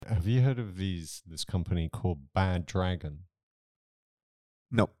Have you heard of this company called Bad Dragon?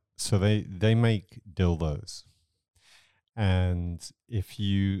 No. So they make dildos. And if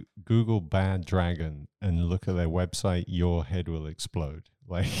you Google Bad Dragon and look at their website, your head will explode.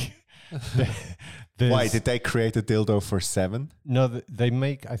 Like, why did they create a dildo for 7? No,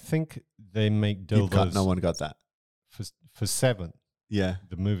 I think they make dildos. No one got that. For 7. Yeah.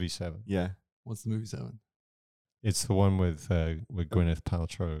 The movie 7. Yeah. What's the movie 7? It's the one with Gwyneth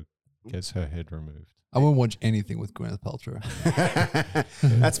Paltrow gets her head removed. I wouldn't watch anything with Gwyneth Paltrow.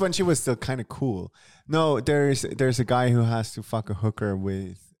 That's when she was still kind of cool. No, there's a guy who has to fuck a hooker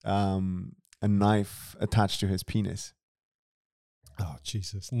with a knife attached to his penis. Oh,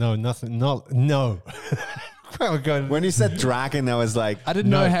 Jesus. No, nothing. No. When you said dragon, I was like, I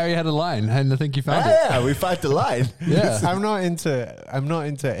didn't know Harry had a line, and I think you found it. Yeah, we found the line. Yeah. I'm not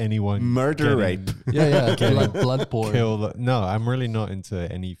into anyone Murder, rape. Yeah. blood pour. No, I'm really not into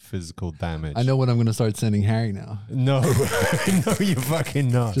any physical damage. I know what I'm going to start sending Harry now. No, no, you fucking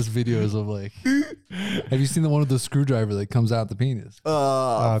not. Just videos of like, have you seen the one with the screwdriver that comes out the penis?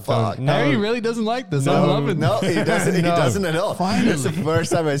 Fuck. No. Harry really doesn't like this. No. I'm loving No, he doesn't. He No. doesn't at all. Finally. It's the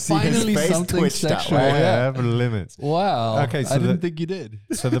first time I see his Finally face something twitch that sexual. way. I have limits. Wow. Okay, so I didn't think you did.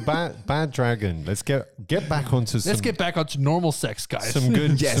 So the bad dragon. Let's get back onto some. Let's get back onto normal sex, guys. some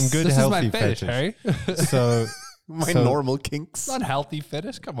good Yes. some good This healthy is my fetish, Harry. So My So- normal kinks. It's not healthy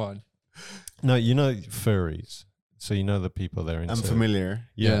fetish. Come on. no, you know furries. So you know the people they're into. I'm familiar.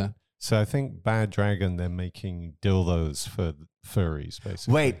 Yeah. So I think Bad Dragon, they're making dildos for furries,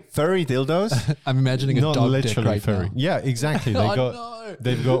 basically. Wait, furry dildos? I'm imagining a Not dog dick literally right furry. now. Yeah, exactly. No.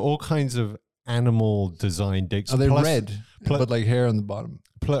 They've got all kinds of animal design dicks. Are they plus- red? pl- but like hair on the bottom.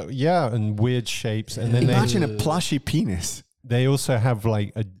 Yeah, and weird shapes. And then Imagine a plushy penis. they also have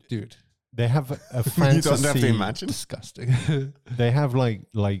like Dude, they have a You fantasy. don't have to imagine. disgusting. They have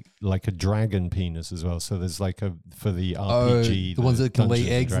like a dragon penis as well. So there's like a for the Oh, RPG, the ones that can lay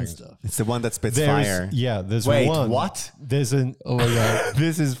Dungeons eggs and Dragons. stuff. It's the one that spits There's- fire. Yeah, there's Wait, one. what? There's an. Oh my God.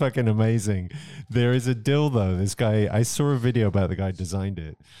 This is fucking amazing. There is a dildo. This guy, I saw a video about the guy designed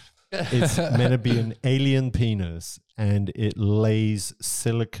it. It's meant to be an alien penis, and it lays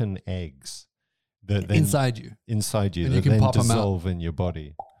silicon eggs that then Inside you. inside you And that you can then pop 'em out. dissolve in your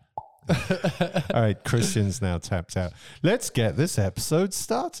body. All right, Christian's now tapped out. Let's get this episode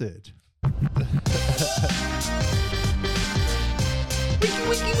started.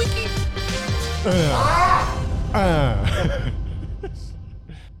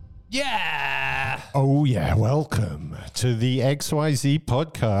 Yeah. Oh, yeah. Welcome to the XYZ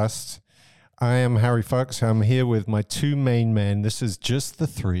podcast. I am Harry Fox. I'm here with my two main men. This is just the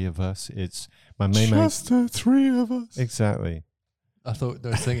three of us. It's my main man. Just the three of us. Exactly. I thought they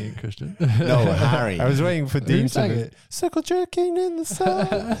were singing, Christian. No, Harry. I was waiting for Dean sang to it? circle jerking in the sun.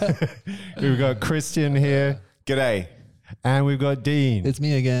 We've got Christian here, G'day. and we've got Dean. It's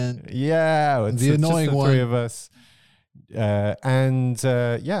me again. Yeah, it's The just annoying the one. three of us. Yeah,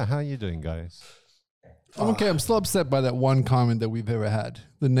 how are you doing, guys? I'm okay. I'm still upset by that one comment that we've ever had.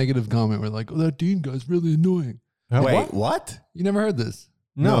 The negative comment. We're like, oh, that Dean guy's really annoying. Wait, what? You never heard this?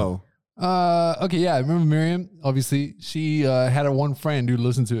 No. Okay, yeah. I remember Miriam, obviously. She had her one friend who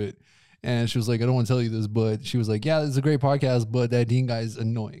listened to it. And she was like, I don't want to tell you this, but she was like, yeah, it's a great podcast, but that Dean guy is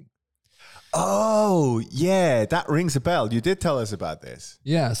annoying. Oh, yeah. That rings a bell. You did tell us about this.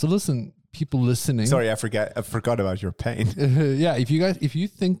 Yeah, so listen, people listening. Sorry, I forgot about your pain. Yeah, if you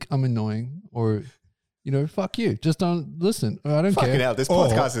think I'm annoying or, fuck you. Just don't listen. I don't Fucking care. hell, this Or-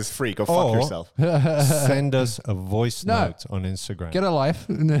 podcast is free. Go fuck or- yourself. Send us a voice No. note on Instagram. Get a life.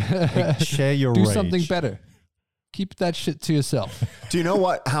 Share your Do rage. something better. Keep that shit to yourself. Do you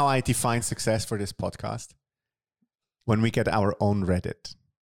know how I define success for this podcast? When we get our own Reddit.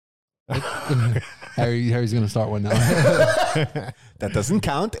 Harry's going to start one now. That doesn't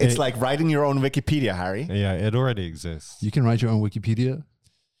count. It's like writing your own Wikipedia, Harry. Yeah, it already exists. You can write your own Wikipedia.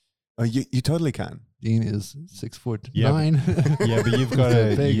 Oh, you totally can. Dean is 6'9". Yeah, but you've got Got a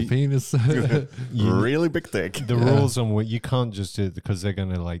to big penis. Really big dick. the rules on what you can't just do it because they're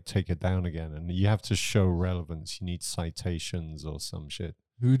gonna like take it down again, and you have to show relevance. You need citations or some shit.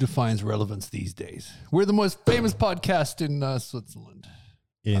 Who defines relevance these days? We're the most famous podcast in Switzerland.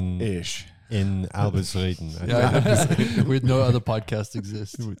 In Albertsrieden, Yeah, where no other podcast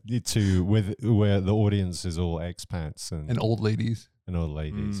exists. where the audience is all expats and And old ladies. old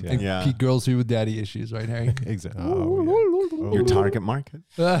ladies. Yeah, And Yeah. girls who with daddy issues, right, Harry? exactly. Oh, Your target market.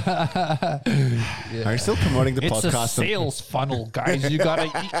 Yeah. Are you still promoting the It's a podcast? sales funnel, guys. You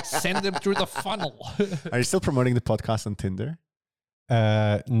gotta send them through the funnel. Are you still promoting the podcast on Tinder?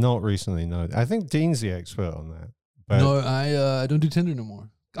 Not recently. No, I think Dean's the expert on that. But No, I don't do Tinder no more.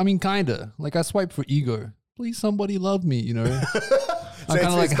 I mean, kinda. Like I swipe for ego. Please, somebody love me. You know. So I'm it's,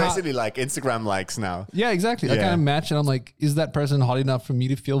 kinda like, it's basically like Instagram likes now. yeah, exactly. I Yeah. kind of match, and I'm like, is that person hot enough for me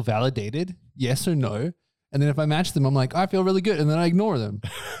to feel validated? Yes or no? And then if I match them, I'm like, I feel really good, and then I ignore them.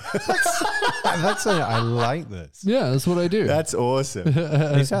 I like this. Yeah, that's what I do. That's awesome.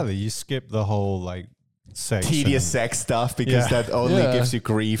 Exactly. You skip the whole like sex. Tedious and- sex stuff because Yeah. that only Yeah. gives you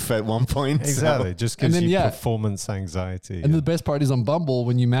grief at one point. so- Exactly. Just And gives then, you yeah. performance anxiety. And the best part is on Bumble,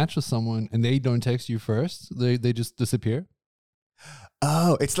 when you match with someone and they don't text you first, they just disappear.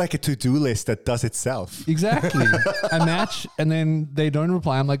 Oh, it's like a to-do list that does itself. Exactly. I match and then they don't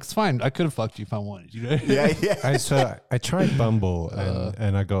reply. I'm like, it's fine. I could have fucked you if I wanted, you know? Yeah. I tried Bumble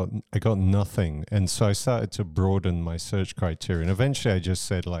and I got nothing, and so I started to broaden my search criteria, and eventually I just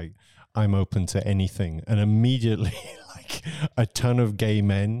said like I'm open to anything, and immediately like a ton of gay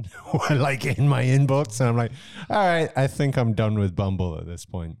men were like in my inbox, and I'm like, all right, I think I'm done with Bumble at this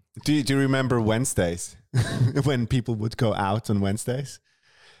point. Do you remember Wednesdays when people would go out on Wednesdays?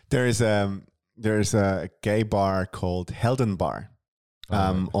 There's a gay bar called Helden Bar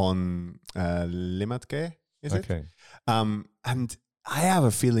on Limatke, is it? Okay. And I have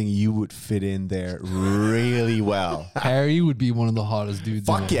a feeling you would fit in there really well. Harry would be one of the hottest dudes.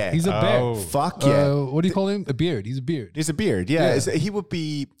 in Fuck there. yeah. He's a bear. Oh. Fuck yeah. What do you call him? A beard. He's a beard. There's a beard. Yeah. Yeah. He would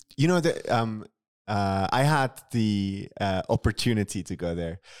be, you know, I had the opportunity to go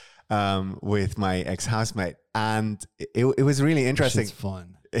there with my ex-housemate, and it was really interesting. It's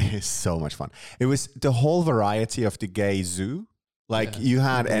fun. It's so much fun. It was the whole variety of the gay zoo. Like Yeah. you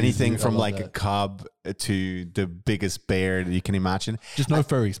had The anything zoo, I from love like a that. cub to the biggest bear that you can imagine. Just no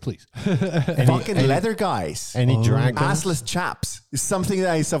furries, please. Fucking leather guys. Any dragons? Assless chaps. It's something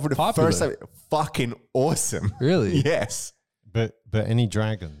that I saw for the Popular. first time. Fucking awesome. Really? Yes. But any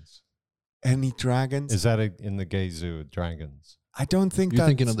dragons? Any dragons? Is that in the gay zoo? Dragons? I don't think You're that's...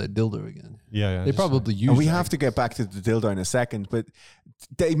 thinking of that dildo again. Yeah. They probably use And we that. have to get back to the dildo in a second, but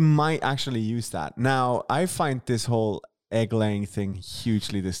they might actually use that. Now, I find this whole egg laying thing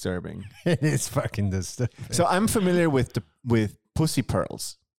hugely disturbing. It is fucking disturbing. So I'm familiar with pussy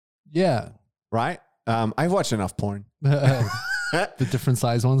pearls, Yeah. right? I watch enough porn. The different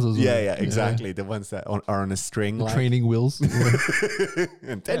size ones. Those Yeah, exactly. The ones that are on a string, The like. training wheels.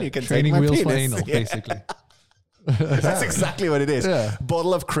 And then you can Training take my wheels for penis. anal, Yeah. basically. That's exactly what it is. Yeah.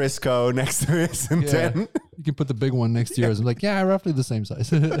 Bottle of Crisco next to it, and Yeah. then You can put the big one next to yours. I'm like, yeah, roughly the same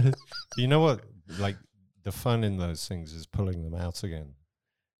size. You know what? Like the fun in those things is pulling them out again.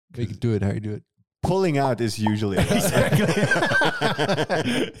 Make it do it, Harry. Do it. pulling out is usually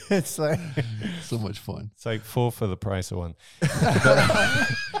It's like So much fun. it's like 4 for the price of 1.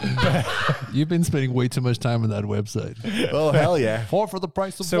 You've been spending way too much time on that website. oh hell yeah. 4 for the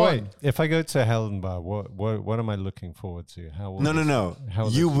price of So 1. wait, if I go to Helen Bar, what am I looking forward to? How will No, this- how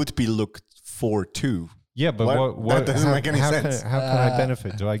will You this- would be looked for too. Yeah, but What? what That doesn't how, make any how sense. Can, how can I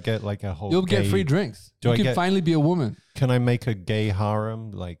benefit? Do I get like a whole You'll get gay- free drinks. Do You I can get- finally be a woman. Can I make a gay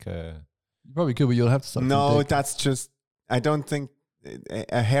harem like a You probably could, but you'll have to suck some No, dick. that's just. I don't think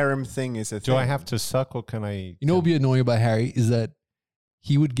a harem thing is a thing. Do I have to suck or can I You know what would be annoying about Harry is that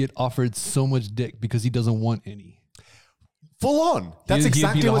he would get offered so much dick because he doesn't want any. Full on? That's He'd be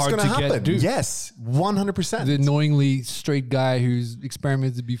exactly the what's hard going to to get happen. dude. Yes, 100%. The annoyingly straight guy who's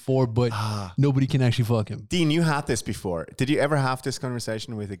experimented before, but nobody can actually fuck him. Dean, you had this before. Did you ever have this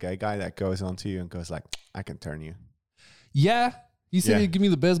conversation with a gay guy that goes on to you and goes like, "I can turn you"? Yeah. He said Yeah. he'd give me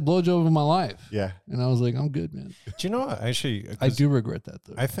the best blowjob of my life. Yeah. And I was like, I'm good, man. Do you know what? Actually, I 'cause do regret that,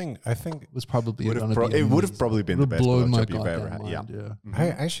 though. I think It was probably Would have gonna pro- be it would have amazing. probably been the Would've best blown my blowjob you've ever goddamn had. Yeah. mind, I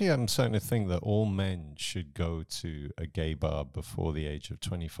actually am starting to think that all men should go to a gay bar before the age of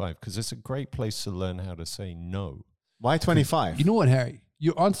 25 because it's a great place to learn how to say no. Why 25? You know what, Harry?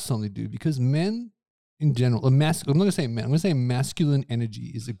 You're onto something, dude, because men in general, I'm not going to say men, I'm going to say masculine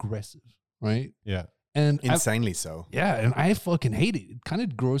energy is aggressive, right? Yeah. And I've- Insanely so. yeah, and I fucking hate it. It kind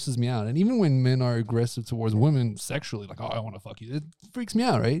of grosses me out. And even when men are aggressive towards women sexually, like, oh, I want to fuck you, it freaks me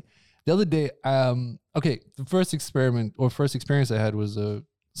out, right? The other day, okay, the first experience I had was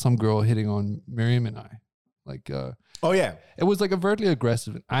some girl hitting on Miriam and I. Like, Oh yeah. it was like overtly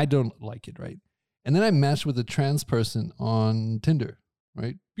aggressive, and I don't like it, right? And then I matched with a trans person on Tinder,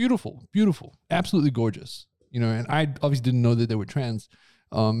 right? Beautiful, beautiful, absolutely gorgeous, you know. And I obviously didn't know that they were trans.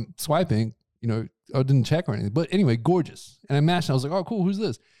 Swiping, you know, I didn't check or anything, but anyway, gorgeous. And I matched, and I was like, oh, cool, who's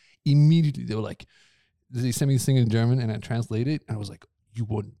this? Immediately, they were like, they sent me this thing in German, and I translated, and I was like, you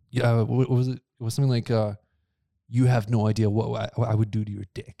wouldn't, yeah, what was it? It was something like, you have no idea what I would do to your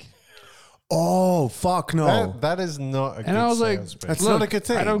dick. Oh fuck no! That is not a good And I was like, sales pitch. That's look, not a good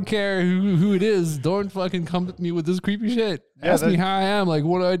thing. I don't care who it is. Don't fucking come at me with this creepy shit. Yeah, Ask me that- how I am. Like,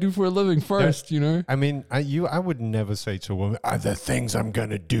 what do I do for a living first? You know. I mean, I would never say to a woman, "Are the things I'm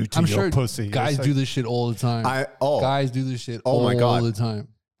gonna do to I'm your sure pussy?" guys It's do like, this shit all the time. Oh, Guys do this shit Oh all my God. the time.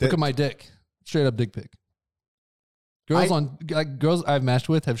 That- Look at my dick. Straight up dick pic. Girls I've matched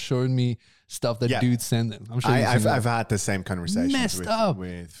with have shown me stuff that Yeah. dudes send them. I'm sure you've seen I've that. had the same conversations Messed with, up.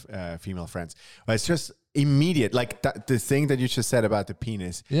 with female friends. But it's just immediate. Like the thing that you just said about the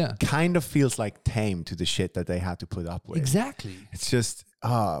penis Yeah. kind of feels like tame to the shit that they had to put up with. Exactly. It's just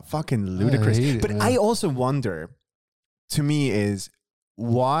fucking ludicrous. hate it, but man. I also wonder, to me, is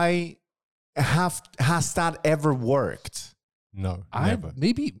why has that ever worked? no, never.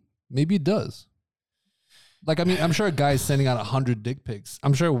 Maybe it does. Like, I mean, I'm sure a guy's sending out 100 dick pics.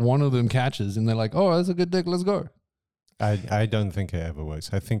 I'm sure one of them catches and they're like, oh, that's a good dick. Let's go. I don't think it ever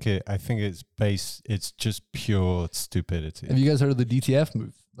works. I think it's just pure stupidity. Have you guys heard of the DTF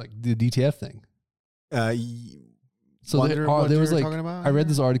move? Like the DTF thing? So Wonder what there you was were like, talking about? I read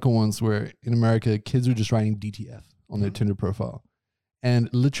this article once where in America, kids were just writing DTF on their Tinder profile. And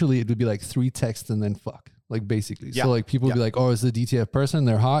literally it would be like 3 texts and then fuck. Like basically. Yeah. So like people would be like, oh, it's a DTF person.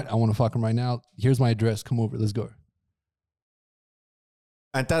 They're hot. I want to fuck them right now. Here's my address. Come over. Let's go.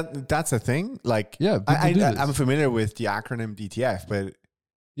 And that's a thing. Like, Yeah. people do this. I'm familiar with the acronym DTF, but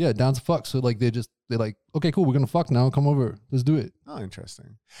Yeah, down to fuck. So like they're like, okay, cool, we're gonna fuck now. Come over, let's do it. oh,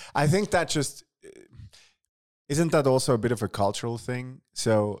 interesting. I think that just isn't that also a bit of a cultural thing.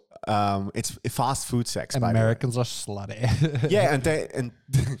 So it's fast food sex. by the way. Americans are slutty. Yeah, and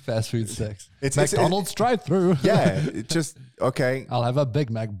Fast food sex. it's McDonald's drive-through. yeah, it just okay. I'll have a Big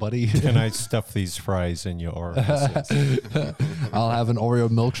Mac, buddy. Can I stuff these fries in your orifices? I'll have an Oreo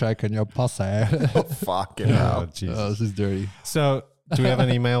milkshake in your pussy. Oh, fucking Oh, hell. Jesus. Oh, this is dirty. So, do we have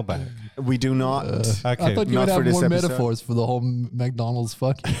any mailbag? We do not. Okay, I thought you not would for have this more episode. metaphors for the whole McDonald's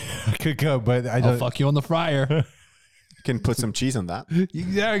fuck. I could go, but I I'll don't. fuck you on the fryer. Can put some cheese on that.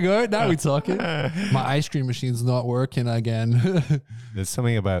 There you go. Now we're talking. My ice cream machine's not working again. There's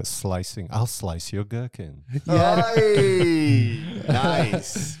something about slicing. I'll slice your gherkin. Yeah. Hey,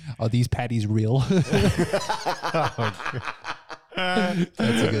 nice. Are these patties real?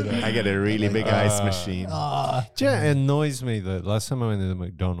 That's a good one. I get a really big ice machine. Yeah, it annoys me that last time I went to the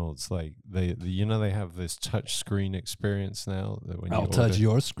McDonald's, like they have this touch screen experience now that when I'll you touch order,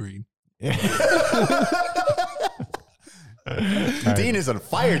 your screen. Dean is on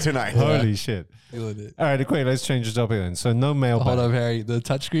fire tonight. Holy shit! Feeling it. All right, quick, let's change the topic then. So no Hold mailbag. up, Harry. The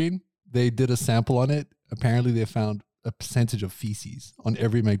touchscreen, they did a sample on it. Apparently, they found a percentage of feces on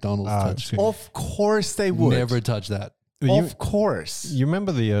every McDonald's touchscreen. Of course they would. Never touch that. Of course. You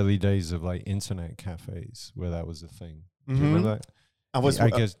remember the early days of like internet cafes where that was a thing? Do you remember that? I I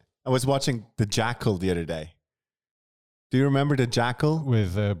guess was watching The Jackal the other day. Do you remember The Jackal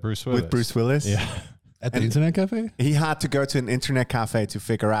with Bruce Willis. with Bruce Willis? Yeah. At the And- internet cafe? He had to go to an internet cafe to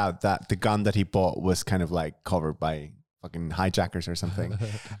figure out that the gun that he bought was kind of like covered by fucking hijackers or something.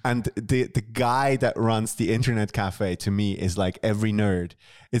 And the guy that runs the internet cafe to me is like every nerd.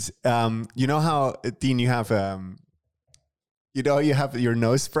 It's you know how Dean you have you have your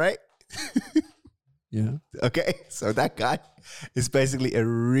nose spray? Yeah. Okay, so that guy is basically a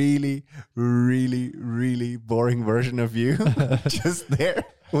really, really, really boring version of you, just there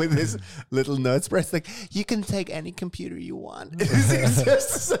with his little nose spray. It's like, you can take any computer you want. It's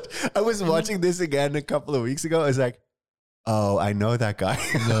just I was watching this again a couple of weeks ago. I was like, oh, I know that guy.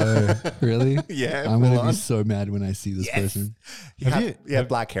 No, really? Yeah, I'm going full to be on. so mad when I see this person. He Have had, you-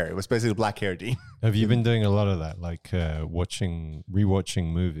 black hair. It was basically black hair, Dean. Have you been doing a lot of that, like rewatching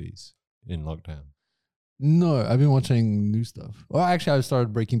movies in lockdown? No, I've been watching new stuff. Well, actually, I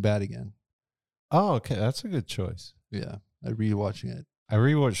started Breaking Bad again. Oh, okay, that's a good choice. Yeah, I'm rewatching it. I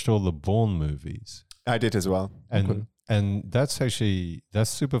rewatched all the Bourne movies, I did as well. and Okay. and that's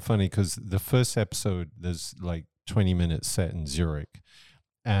super funny because the first episode there's like 20 minutes set in Zurich,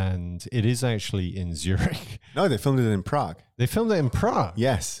 and it is actually in Zurich. No, they filmed it in Prague. They filmed it in Prague.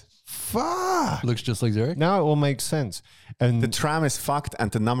 Yes. Fuck. Looks just like Zurich. Now it all makes sense. And The tram is fucked and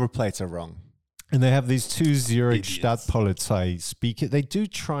the number plates are wrong. And they have these two Zurich Idiots. Stadtpolizei speak it. They do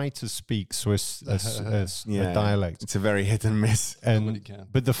try to speak Swiss as a dialect. It's a very hit and miss. Nobody And can.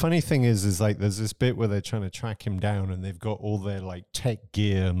 but the funny thing is like there's this bit where they're trying to track him down, and they've got all their like tech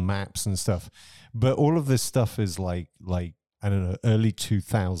gear, maps, and stuff. But all of this stuff is like I don't know, early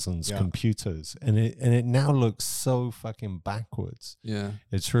 2000s Yeah. computers, and it now looks so fucking backwards. Yeah,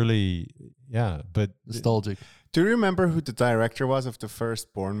 It's really but nostalgic. Do you remember who the director was of the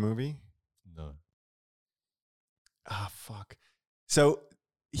first Bourne movie? no. Ah, fuck. So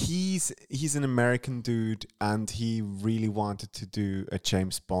he's an American dude, and he really wanted to do a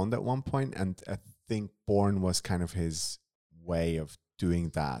James Bond at one point, and I think Bourne was kind of his way of doing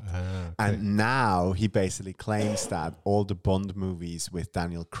that. Okay. And now he basically claims that all the Bond movies with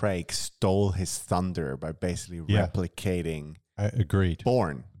Daniel Craig stole his thunder by basically Yeah. replicating Agreed.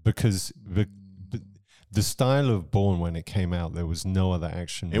 Bourne. Because the style of Bourne, when it came out, there was no other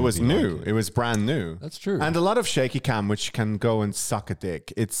action. It was movie new. like It was brand new. That's true. And a lot of shaky cam, which can go and suck a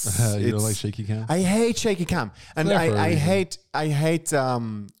dick. It's You don't it's- like shaky cam? I hate shaky cam, and There for a I reason. hate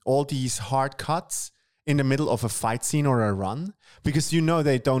all these hard cuts in the middle of a fight scene or a run, because you know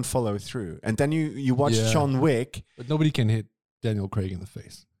they don't follow through. And then you watch Yeah. John Wick. But nobody can hit Daniel Craig in the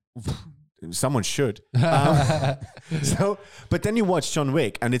face. Someone should. But then you watch John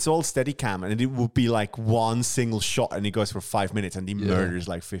Wick, and it's all steady cam, and it would be like one single shot, and he goes for 5 minutes, and he murders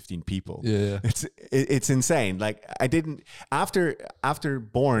like 15 people. Yeah. It's insane. Like I didn't after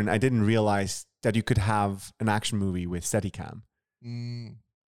Bourne, I didn't realize that you could have an action movie with Steadicam. Mm.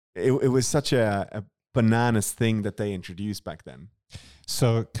 It was such a bananas thing that they introduced back then.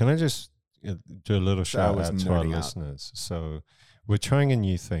 So can I just do a little shout was out to our nerding out. listeners? So we're trying a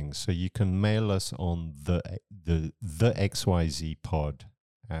new thing. So you can mail us on the XYZ pod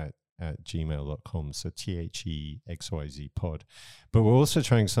at gmail.com. So THEXYZ pod. But we're also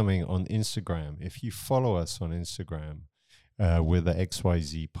trying something on Instagram. If you follow us on Instagram, with the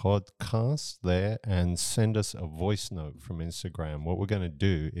XYZ podcast there, and send us a voice note from Instagram. What we're going to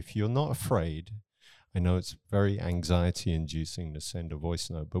do, if you're not afraid, I know it's very anxiety inducing to send a voice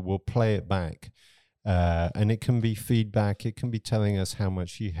note, but we'll play it back. And it can be feedback. It can be telling us how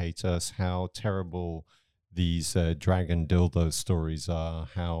much you hate us, how terrible these dragon dildo stories are,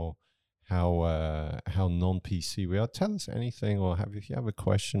 how non-PC we are. Tell us anything, or if you have a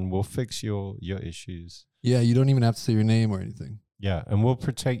question, we'll fix your issues. Yeah, you don't even have to say your name or anything. Yeah, and we'll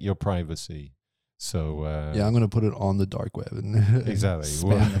protect your privacy. So Yeah, I'm gonna put it on the dark web and Exactly. spam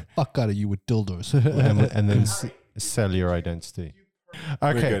Well- the fuck out of you with dildos. and then sell your identity. We're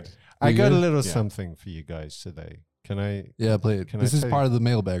Okay, good. I We got a good? little Yeah. something for you guys today. Can I? Yeah, play it. Can I This is tell part you- of the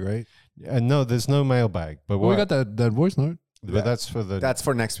mailbag, right? No, there's no mailbag. But Well, what? we got that voice note. But that's for the. That's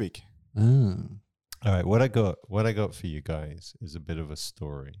for next week. Ah. All right, what I got for you guys is a bit of a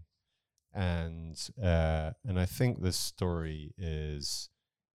story, and I think this story is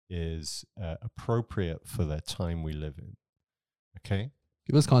appropriate for the time we live in. Okay,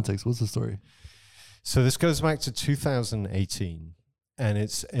 Give us context. What's the story? so this goes back to 2018, and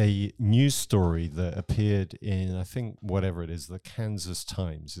it's a news story that appeared in, I think, whatever it is, the Kansas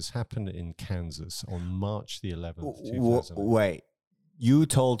Times. This happened in Kansas on March the 11th, 2018. Wait, you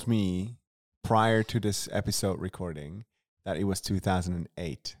told me prior to this episode recording that it was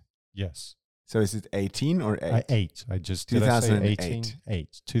 2008. Yes. So is it 18 or 8? 8. I just did I say 2008. 18?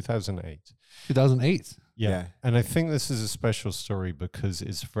 8. 2008. 2008. Yeah. Yeah. And I think this is a special story because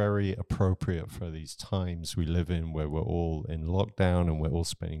it's very appropriate for these times we live in, where we're all in lockdown and we're all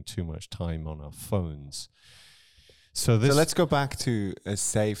spending too much time on our phones. So So let's go back to a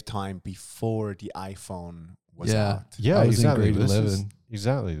safe time before the iPhone was Yeah. out. yeah, I was in exactly. grade This 11.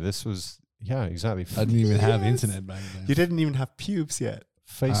 exactly. This was, yeah, exactly. I didn't even have Yes. internet back then. You didn't even have pubes yet.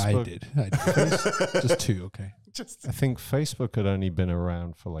 Facebook. I did. Just 2, okay. Just I think Facebook had only been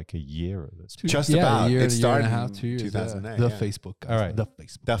around for like a year at this point. Just yeah, about. A year, It a started year and a half, in 2 years. 2008, The yeah. Facebook. Guys. All right. The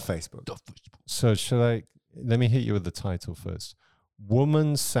Facebook. the Facebook. The Facebook. So let me hit you with the title first.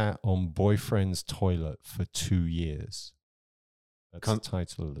 Woman sat on boyfriend's toilet for 2 years. That's the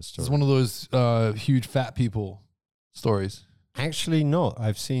title of the story. It's one of those huge fat people stories. Actually not.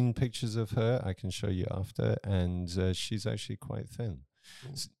 I've seen pictures of her. I can show you after. And she's actually quite thin.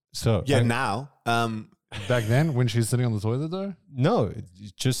 So Yeah, I- now. Back then, when she was sitting on the toilet there? no,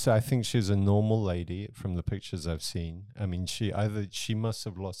 it's just I think she's a normal lady from the pictures I've seen. I mean, she must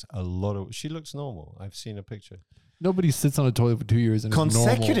have lost a lot of. She looks normal. I've seen a picture. Nobody sits on a toilet for 2 years and it's normal.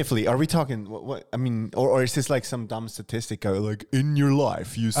 Consecutively, are we talking? What I mean, or is this like some dumb statistic? Like in your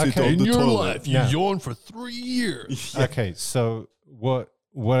life, you sit Okay. on In the your toilet. life, you Yeah. yawn for 3 years. Yeah. Okay, so what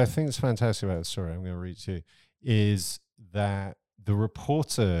I think is fantastic about the story, I'm going to read to you, is that the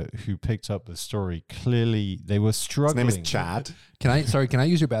reporter who picked up the story, clearly they were His struggling. name is Chad. Can I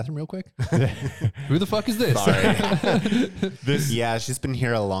use your bathroom real quick? Who the fuck is this? Sorry. Yeah, she's been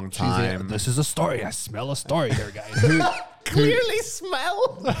here a long She's like, time. this is a story. I smell a story here, guys. Clearly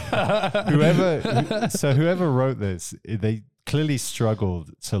smell. whoever wrote this, they clearly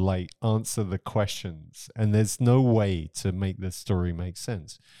struggled to like answer the questions, and there's no way to make this story make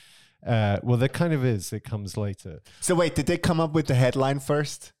sense. Well, there kind of is. It comes later. So wait, did they come up with the headline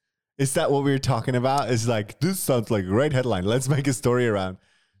first? Is that what we were talking about? Is like, this sounds like a great headline. Let's make a story around.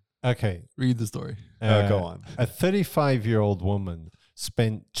 Okay. Read the story. Go on. A 35-year-old woman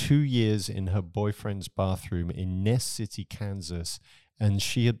spent 2 years in her boyfriend's bathroom in Ness City, Kansas, and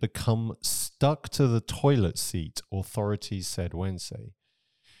she had become stuck to the toilet seat, authorities said Wednesday.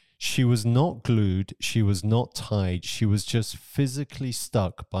 She was not glued, she was not tied, she was just physically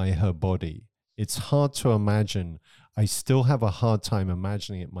stuck by her body. It's hard to imagine. I still have a hard time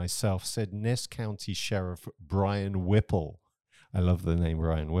imagining it myself, said Ness County Sheriff Brian Whipple. I love the name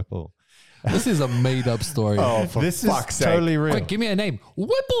Brian Whipple. This is a made-up story. Oh, for This fuck's is sake. totally real. Quick, give me a name.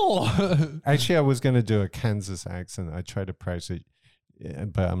 Whipple. Actually, I was going to do a Kansas accent. I tried to practice it,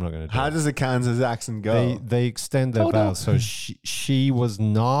 but I'm not going to do How it. does a Kansas accent go? They extend their vowels. So she was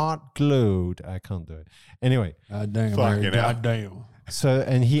not glued. I can't do it. Anyway, God damn. Fucking hell. God damn. so,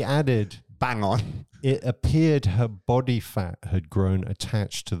 and he added, Bang on. it appeared her body fat had grown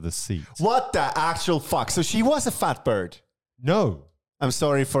attached to the seat. What the actual fuck? So she was a fat bird. No. I'm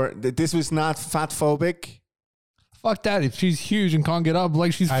sorry for this. Was not fat phobic. Fuck that. If she's huge and can't get up,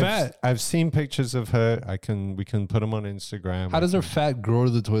 like she's fat. I've seen pictures of her. We can put them on Instagram. How does her fat grow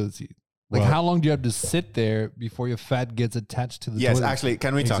to the toilet seat? Like, Well- how long do you have to sit there before your fat gets attached to the Yes, toilet? actually,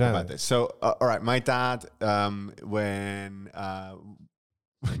 can we talk Exactly. about this? So, all right, my dad, when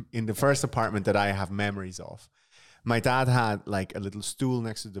in the first apartment that I have memories of, my dad had like a little stool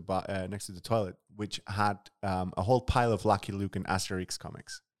next to the toilet, which had a whole pile of Lucky Luke and Asterix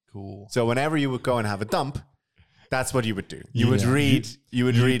comics. Cool. So whenever you would go and have a dump, that's what you would do. You would Yeah. read. You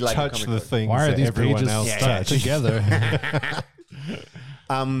would read like a touch comic the book. things Why are that these everyone pages else stuck touched. together?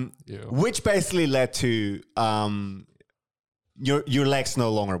 Which basically led to your legs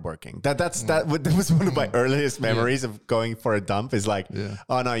no longer working. That was one of my earliest memories of going for a dump. Is like, Yeah.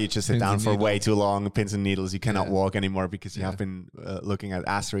 oh no, you just sit Pins down and for way needles. too long, pins and needles. You cannot Yeah. walk anymore because you have been looking at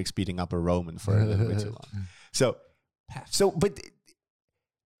Asterix beating up a Roman for a little bit too long. So, but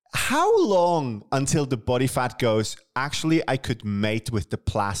how long until the body fat goes? Actually, I could mate with the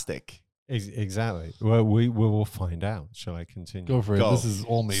plastic. Exactly. Well, we will find out. Shall I continue? Go for it. Go. This is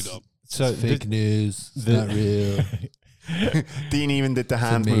all made up. So It's fake news. It's not real. Dean even did the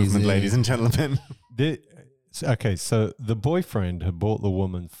hand movement, amazing. ladies and gentlemen. Okay, so the boyfriend had bought the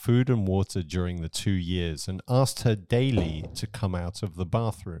woman food and water during the 2 years and asked her daily to come out of the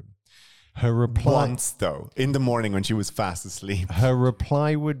bathroom. Her reply, Once though, in the morning when she was fast asleep. her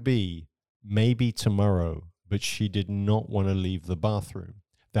reply would be, maybe tomorrow, but she did not want to leave the bathroom.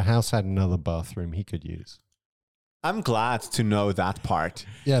 The house had another bathroom he could use. I'm glad to know that part.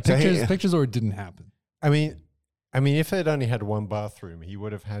 Yeah, So, hey- pictures or it didn't happen. I mean, if it only had one bathroom, he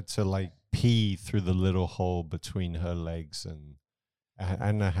would have had to like pee through the little hole between her legs, and I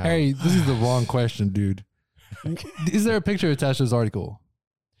don't know how. Harry, this is the wrong question, dude. Is there a picture attached to this article?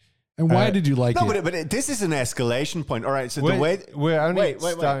 And why did you like No, it? but this is an escalation point. All right, so Wait, the way we're only wait.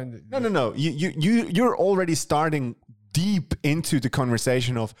 starting. No. You're already starting deep into the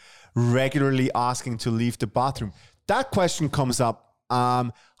conversation of regularly asking to leave the bathroom. That question comes up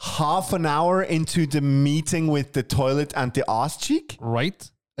half an hour into the meeting with the toilet and the ass cheek. Right?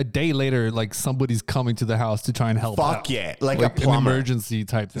 A day later, like somebody's coming to the house to try and help Fuck out. yeah, like Like a an plumber. emergency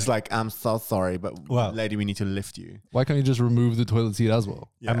type thing. It's like, I'm so sorry, but Well- lady, we need to lift you. Why can't you just remove the toilet seat as well?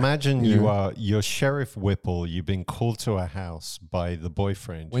 Yeah. Imagine you're Sheriff Whipple. You've been called to a house by the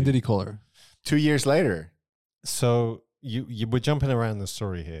boyfriend. When did he call her? 2 years later. So you were jumping around the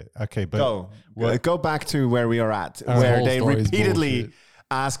story here. Okay, but Go back to where we are at, All right. where whole they story is repeatedly bullshit.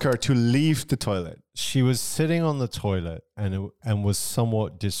 ask her to leave the toilet. she was sitting on the toilet and was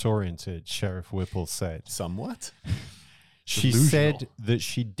somewhat disoriented, Sheriff Whipple said. Somewhat. She Delusional. said that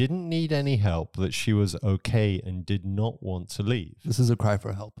she didn't need any help, that she was okay and did not want to leave. This is a cry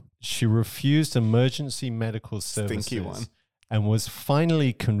for help. She refused emergency medical services Stinky one. and was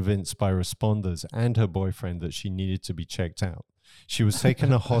finally convinced by responders and her boyfriend that she needed to be checked out. She was taken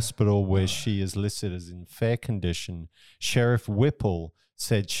to a hospital where she is listed as in fair condition. Sheriff Whipple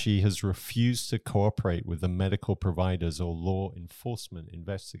said she has refused to cooperate with the medical providers or law enforcement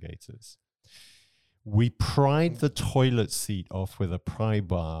investigators. We pried the toilet seat off with a pry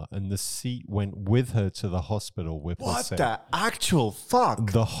bar and the seat went with her to the hospital, Whipple What said. the actual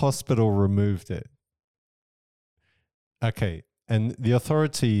fuck? The hospital removed it. Okay. And the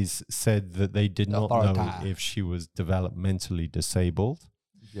authorities said that they did not know Authority. if she was developmentally disabled.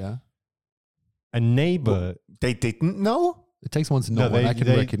 Yeah. A neighbor, They didn't know? It takes one to know No, when they- I can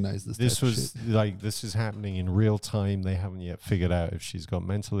they- recognize this. this type of was shit. like, this is happening in real time. They haven't yet figured out if she's got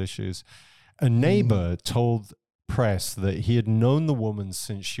mental issues. A neighbor told press that he had known the woman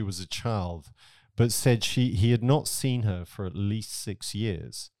since she was a child, but said he had not seen her for at least 6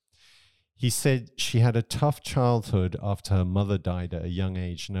 years. He said she had a tough childhood after her mother died at a young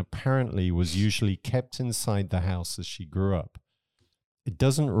age and apparently was usually kept inside the house as she grew up. It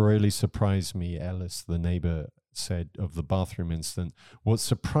doesn't really surprise me, Ellis, the neighbor said of the bathroom incident. What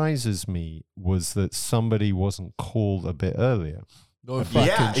surprises me was that somebody wasn't called a bit earlier. No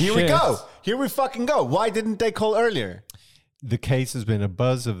Yeah, here we go. Here we fucking go. Why didn't they call earlier? The case has been a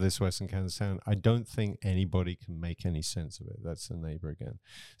buzz of this Western Kansas town. I don't think anybody can make any sense of it. That's the neighbor again.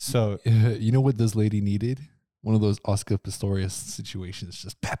 So You know what this lady needed? One of those Oscar Pistorius situations.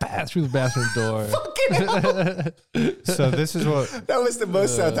 Just pat through the bathroom door. so this is what That was the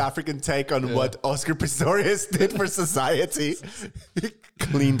most South African take on what Oscar Pistorius did for society. He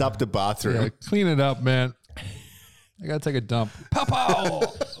cleaned up the bathroom. Yeah, clean it up, man. I gotta take a dump. Pow!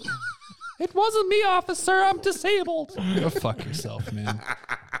 It wasn't me, officer. I'm disabled. Go fuck yourself, man.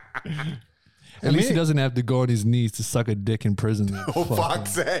 At least he doesn't have to go on his knees to suck a dick in prison. Oh,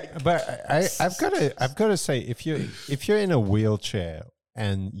 fuck's sake. But I've got to say, if you're in a wheelchair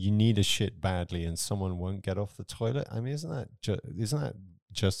and you need a shit badly and someone won't get off the toilet, I mean, isn't that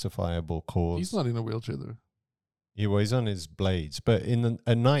justifiable cause? He's not in a wheelchair though. He's on his blades, but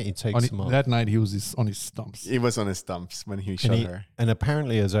at night he takes them off. That night he was on his stumps. He was on his stumps when he shot her. And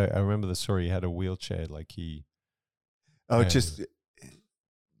apparently, as I remember the story, he had a wheelchair. Like he, Oh, just,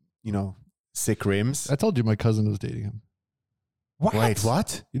 sick rims. I told you my cousin was dating him. what? Wait,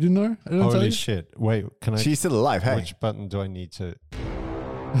 what? You didn't know? I didn't tell Holy you? shit! Wait, can I? She's still alive, hey? Which button do I need to?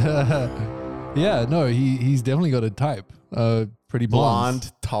 Yeah, no, he's definitely got a type. Pretty blonde.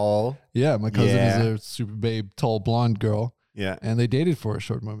 Blonde, tall. Yeah, my cousin Yeah. is a super babe, tall blonde girl, Yeah. and they dated for a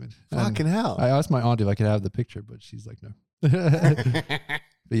short moment. And Fucking hell. I asked my aunt if I could have the picture, but she's like, no.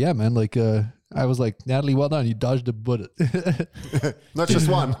 But yeah, man, like I was like, Natalie, well done, you dodged a bullet. Not just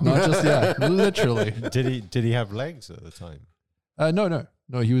one. Not just literally. Did he have legs at the time?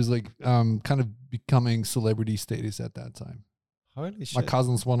 No. He was like kind of becoming celebrity status at that time. Holy shit! My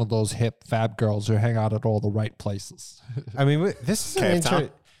cousin's one of those hip fab girls who hang out at all the right places. I mean, this is Cape Town.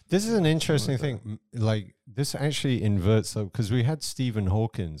 this is an interesting thing. Like this actually inverts though, because we had Stephen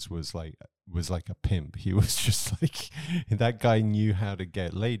Hawkins was like a pimp. He was just like that guy knew how to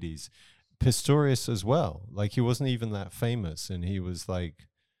get ladies. Pistorius as well. Like he wasn't even that famous, and he was like,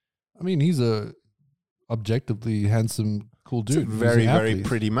 I mean, he's a objectively handsome, cool dude. It's a He's very, an very athlete.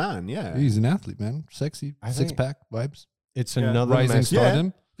 pretty man. Yeah. He's an athlete, man. Sexy, I six think- pack vibes. it's Yeah. another Rising mess. star.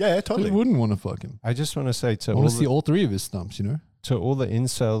 stardom. Yeah, Who totally. wouldn't want to fuck him? I just want to say to I all want to see the, all three of his stumps, you know? to all the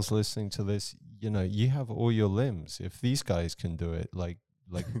incels listening to this, you have all your limbs. If these guys can do it, like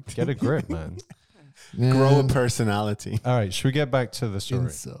get a grip, man. Grow a Man, personality. All right, should we get back to the story?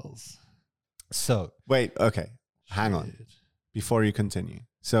 incels. So Wait, okay. Hang on. Shit. Before you continue.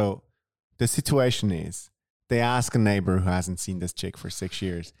 So the situation is they ask a neighbor who hasn't seen this chick for 6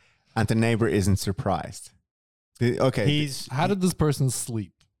 years, and the neighbor isn't surprised. Okay. How did this person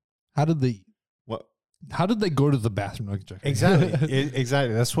sleep? How did they go to the bathroom? No, I'm joking. exactly,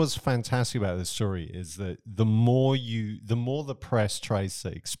 exactly. That's what's fantastic about this story is that the more the press tries to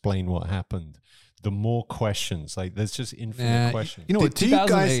explain what happened, the more questions. Like there's just infinite questions. You know what? Do you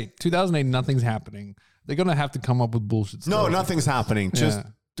guys- 2008, nothing's happening. They're gonna have to come up with bullshit. No, stories. nothing's happening. Just Yeah.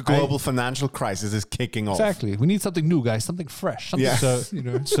 the global financial crisis is kicking off. Exactly. We need something new, guys. Something fresh. Something, Yeah. So, you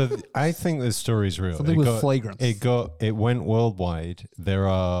know, I think this story's real. something with flagrance. It went worldwide. There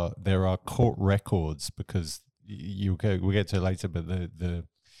are court records because we'll get to it later, but there were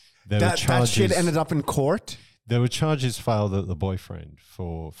That charges. shit ended up in court. There were charges filed at the boyfriend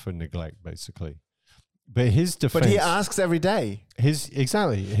for neglect, basically. But his defense. But he asks every day. His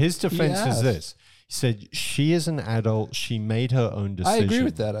defense is asked. this. He said she is an adult. She made her own I decision. agree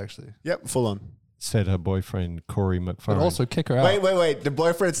with that, actually. Yep, full on. Said her boyfriend Corey But McFarren. also kick her out. Wait. The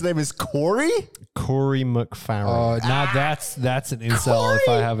boyfriend's name is Corey? Corey McFarren. Now that's an incel if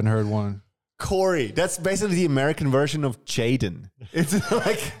I haven't heard one. Corey. That's basically the American version of Jaden. It's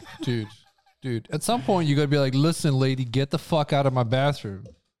like, Dude. At some point you gotta be like, listen, lady, get the fuck out of my bathroom.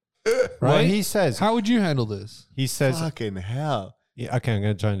 Well, Right? he says. How would you handle this? He says. fucking hell. Yeah, okay, I'm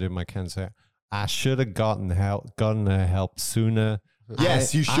gonna try and do my cancer. I should have gotten her help sooner.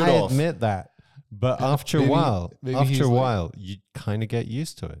 Yes, you should I have. admit that. But after Maybe- a while, maybe he's you kind of get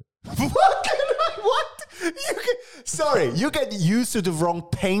used to it. What? You get used to the wrong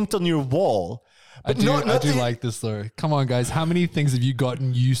paint on your wall. I But do not the- like this story. Come on, guys. How many things have you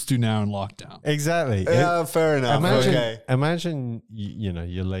gotten used to now in lockdown? Exactly. Yeah, fair enough. Imagine, Okay. imagine,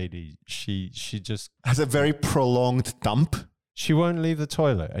 your lady. She just Has a very prolonged dump. she won't leave the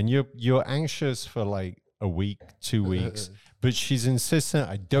toilet, and you're anxious for like a week, 2 weeks, but she's insistent.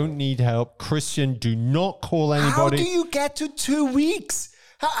 I don't need help, Christian. Do not call How anybody. do you get to 2 weeks?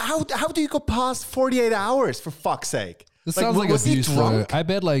 How do you go past 48 hours, for fuck's sake? This sounds like was he abuse. drunk? I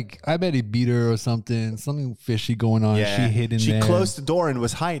bet he beat her or something fishy going on. Yeah. She hid in there. She closed the door and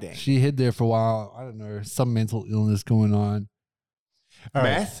was hiding. She hid there for a while. I don't know, some mental illness going on. All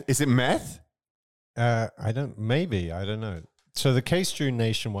right. Meth? Is it meth? I don't know. So the case drew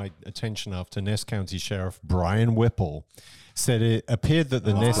nationwide attention after Ness County Sheriff Brian Whipple said it appeared that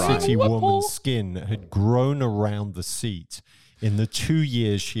the Ness City woman's skin had grown around the seat in the 2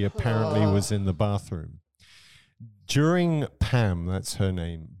 years she apparently was in the bathroom. During Pam, that's her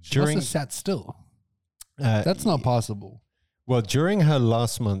name. She must have sat still. That's not possible. Well, during her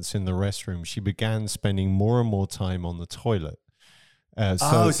last months in the restroom, she began spending more and more time on the toilet.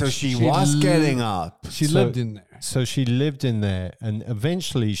 So she was getting up. She lived in there. So she lived in there, and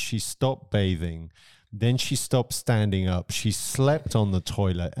eventually she stopped bathing. Then she stopped standing up. She slept on the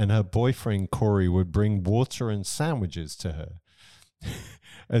toilet, and her boyfriend, Corey, would bring water and sandwiches to her.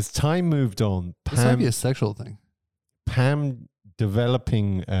 As time moved on, This might be a sexual thing. Pam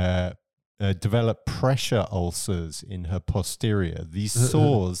developed pressure ulcers in her posterior. These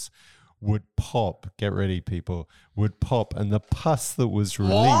sores would pop. Get ready, people. Would pop, and the pus that was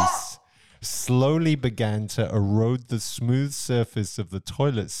released slowly began to erode the smooth surface of the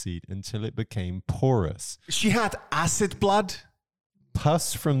toilet seat until it became porous. She had acid blood.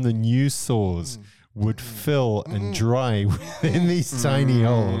 Pus from the new sores would fill and dry within these tiny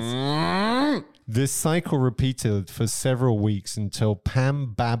holes. This cycle repeated for several weeks until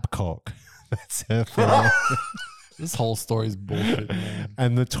Pam Babcock, that's her full name, This whole story is bullshit, man.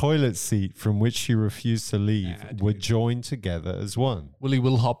 and the toilet seat from which she refused to leave were joined together as one. Willie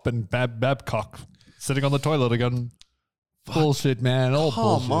Willhop and Babcock sitting on the toilet again. Bullshit, man. All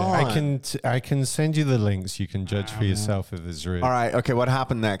Come bullshit. on. I can send you the links. You can judge for yourself if it's real. All right. Okay. What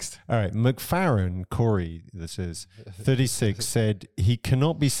happened next? All right. McFarren, Corey, this is 36, said he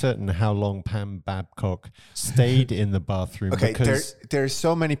cannot be certain how long Pam Babcock stayed in the bathroom. Okay. Because There's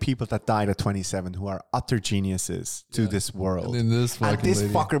so many people that died at 27 who are utter geniuses to this world. And then this And fucking this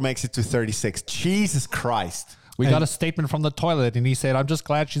lady. fucker makes it to 36. Jesus Christ. We got a statement from the toilet, and he said, "I'm just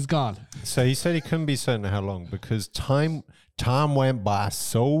glad she's gone." So he said he couldn't be certain how long because time went by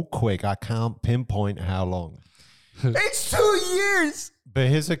so quick I can't pinpoint how long. It's 2 years. But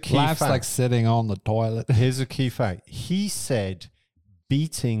here's a key Life's fact. like sitting on the toilet. Here's a key fact. He said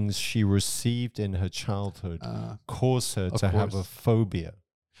beatings she received in her childhood caused her to have a course. phobia.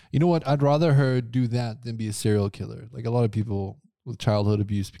 You know what? I'd rather her do that than be a serial killer. Like a lot of people with childhood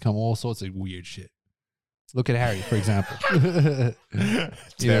abuse become all sorts of weird shit. Look at Harry, for example.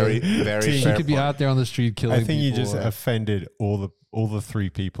 Very, very She fair could be point. out there on the street killing I think you people. just offended all the three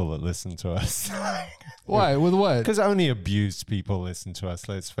people that listen to us. Why? With what? Because only abused people listen to us.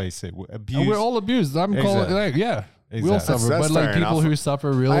 Let's face it. Abused. We're all abused. I'm calling Exactly. like, yeah. We all Exactly. suffer. That's But like fair people enough. who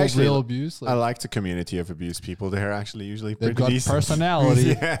suffer real actually- abuse, I like, like the community of abused people. They're actually usually they've pretty got decent. personality.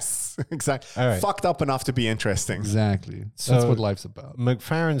 Yes, exactly. All right. Fucked up enough to be interesting. Exactly. So- That's what life's about.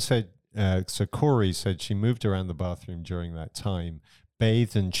 McFarren said, so Corey said she moved around the bathroom during that time,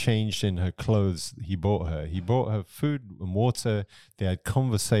 bathed and changed in her clothes he bought her. He bought her food and water. They had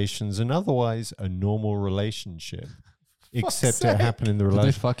conversations and otherwise a normal relationship. Except it happened in the Did they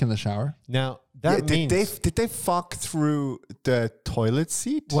relationship. fuck in the shower? Now, Yeah, that means did they fuck through the toilet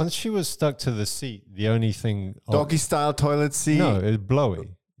seat? once she was stuck to the seat, the only thing... Doggy style toilet seat? No, it's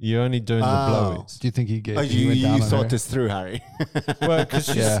blowy. You're only doing the Oh. blowies. Do you think he gave? Oh, he you went down on thought her? this through, Harry. Well, because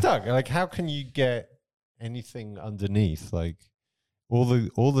she's Yeah. stuck. Like, how can you get anything underneath? Like, all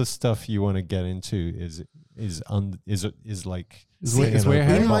the stuff you want to get into is like Is where- seeing is an where open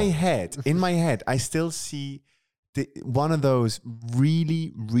Harry- in my head, I still see one of those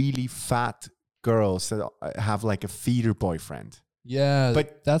really, really fat girls that have like a feeder boyfriend. Yeah, But-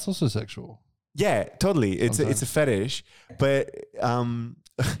 but that's also sexual. Yeah, totally. It's a fetish, but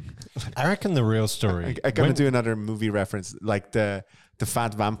I reckon the real story. I gotta do another movie reference, like the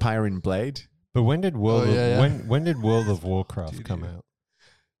fat vampire in Blade. But when did World Oh, yeah, of, yeah. when did World of Warcraft come out?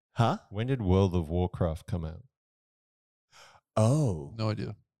 Huh? When did World of Warcraft come out? Oh. No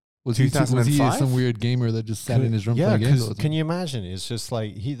idea. Was he 2005? some weird gamer that just sat in his room Yeah, playing games? all because the can time? you imagine? It's just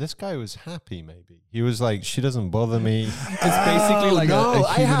like this guy was happy. Maybe he was like, she doesn't bother me. It's basically like no, a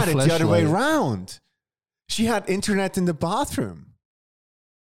I had it human the other way fleshlight. around. She had internet in the bathroom.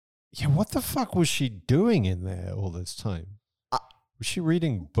 Yeah, what the fuck was she doing in there all this time? Was she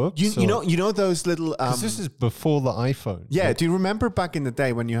reading books? You know those little. Because this is before the iPhone. Yeah. Like, Do you remember back in the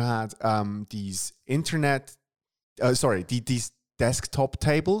day when you had these internet? These desktop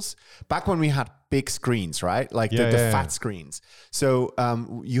tables. Back when we had big screens, right? Like the fat screens. So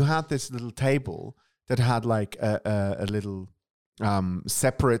you had this little table that had like a little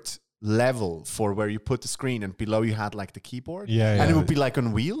separate level for where you put the screen, and below you had like the keyboard. Yeah, And it yeah. would be like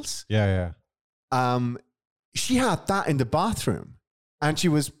on wheels. Yeah. She had that in the bathroom, and she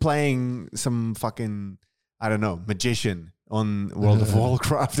was playing some fucking, I don't know, magician on World of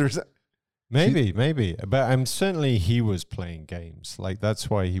Warcraft or something. Maybe. But I'm certainly he was playing games. Like that's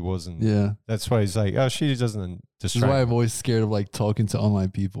why he wasn't. Yeah. That's why he's like, oh, she doesn't This is distract. why I'm always scared of like talking to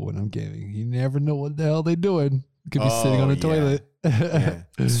online people when I'm gaming. You never know what the hell they're doing. Could be sitting on a yeah. toilet.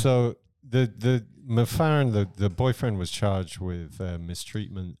 Yeah. So the McFarren, the boyfriend, was charged with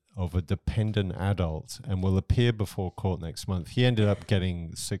mistreatment of a dependent adult and will appear before court next month. He ended up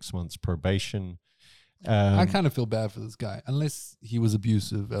getting 6 months probation. I kind of feel bad for this guy, unless he was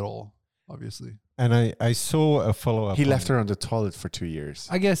abusive at all, obviously. And I saw a follow up. He left her on the toilet for 2 years.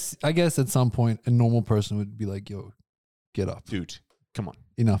 I guess at some point a normal person would be like, yo, get up. Dude, come on.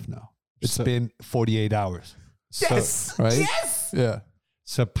 Enough now. It's So- been 48 hours. Yes. Right? Yes. Yeah.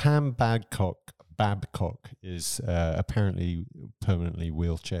 So Pam Babcock is apparently permanently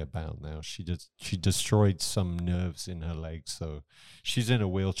wheelchair bound now. She destroyed some nerves in her legs, so she's in a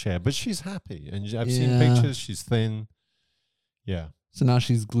wheelchair, but she's happy. And I've seen Yeah. pictures. She's thin. Yeah, So now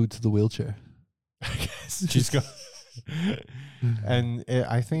she's glued to the wheelchair. I guess she's got. And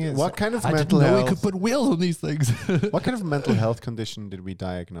I think it's What kind of I didn't mental know we health? could put wheels on these things. What kind of mental health condition did we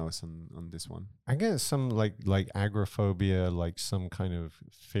diagnose on this one? I guess some like agoraphobia, like some kind of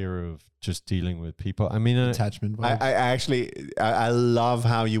fear of just dealing with people. I mean, Attachment I vibes. actually I love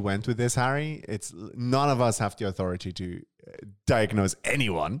how you went with this, Harry. It's none of us have the authority to diagnose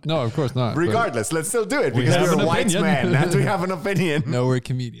anyone. No, of course not. but- Regardless, let's still do it We because have we're an white opinion. men and we have an opinion. No, we're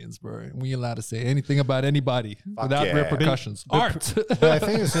comedians, bro. We allowed to say anything about anybody without yeah. repercussions. Art. but I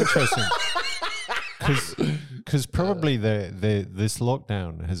think it's interesting because probably this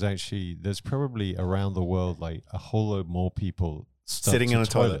lockdown has actually there's probably around the world like a whole lot more people stuck Sitting to in a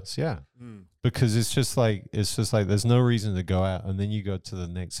toilet. toilets. Yeah, because it's just like there's no reason to go out, and then you go to the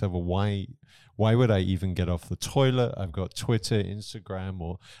next level. Why would I even get off the toilet? I've got Twitter, Instagram,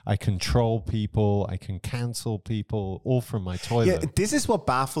 or I control people, I can cancel people, all from my toilet. Yeah, this is what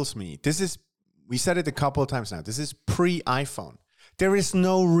baffles me. We said it a couple of times now. This is pre-iPhone. There is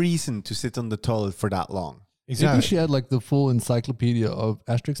no reason to sit on the toilet for that long. Maybe she had like the full encyclopedia of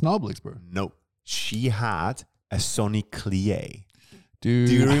Asterix and Obelix, bro. No, she had a Sony Clie. Dude,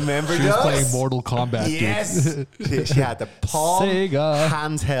 Do you remember she was those? playing Mortal Kombat, Yes, dude. she had the Palm Sega.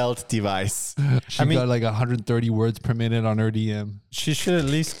 handheld device. She got like 130 words per minute on her DM. She should at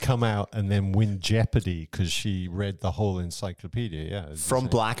least come out and then win Jeopardy because she read the whole encyclopedia. Yeah, it's From insane.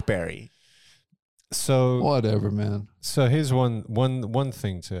 BlackBerry. So Whatever, man. So here's one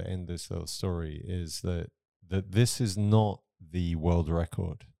thing to end this little story is that this is not the world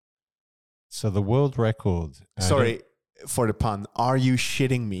record. So the world record. I Sorry for the pun. Are you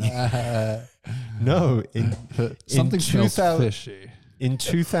shitting me? No, Something smells 2000 fishy. in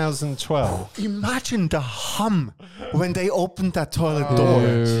 2012. Imagine the hum when they opened that toilet Oh, door.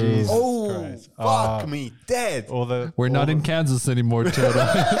 Jesus Oh, Christ. fuck me, dead. All the We're all not the, in Kansas anymore, Toto.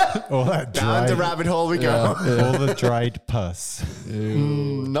 all that Down the dried, rabbit hole we go. all the dried pus.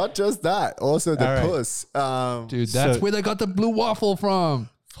 Not just that, also the All right. puss. Dude, that's So- where they got the blue waffle from.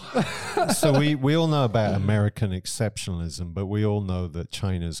 So we all know about American exceptionalism, but we all know that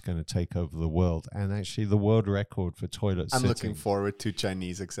China's going to take over the world. And actually, the world record for toilet I'm sitting. looking forward to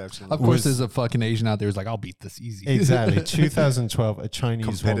Chinese exception. Of course, Was- there's a fucking Asian out there who's like, I'll beat this easy. Exactly. 2012, a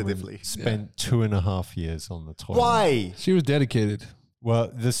Chinese woman Competitively. spent 2.5 years on the toilet. Why? She was dedicated.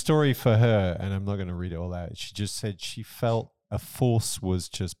 Well, the story for her, and I'm not going to read it all out, she just said she felt a force was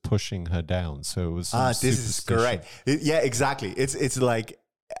just pushing her down. So it was some This is superstition. correct. Yeah, exactly. It's like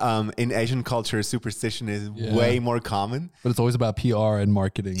in Asian culture, superstition is Yeah. way more common. But it's always about PR and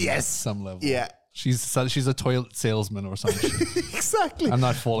marketing Yes. at some level. Yeah, She's a toilet salesman or something. exactly. I'm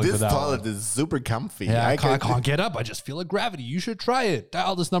not falling This for that toilet one. is super comfy. Yeah, I could- can't get up. I just feel a gravity. You should try it.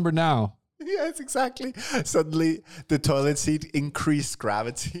 Dial this number now. Yes, exactly. Suddenly, the toilet seat increased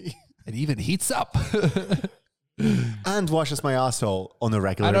gravity It even heats up. and washes my asshole on a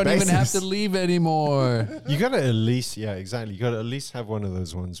regular I don't basis. even have to leave anymore. You got to at least, yeah, exactly. You got to at least have one of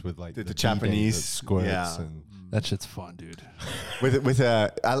those ones with like The bidet Japanese, that squirts. yeah. And That shit's fun, dude.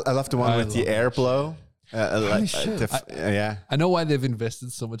 I love the one I with the love air that blow. shit. Yeah. I know why they've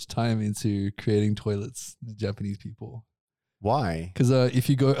invested so much time into creating toilets, the Japanese people. Why? Because if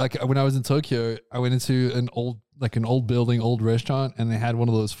you go, like when I was in Tokyo, I went into an old building, old restaurant, and they had one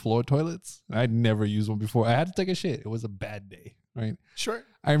of those floor toilets. I'd never used one before. I had to take a shit. It was a bad day, right? Sure.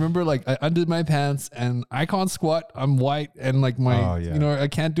 I remember like I undid my pants and I can't squat. I'm white and like my, you know, I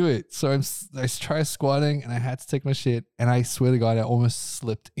can't do it. So I try squatting and I had to take my shit. And I swear to God, I almost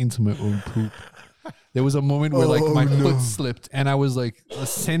slipped into my own poop. There was a moment where like my foot slipped and I was like a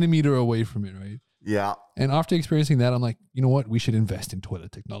centimeter away from it, right? Yeah. And after experiencing that, I'm like, you know what? We should invest in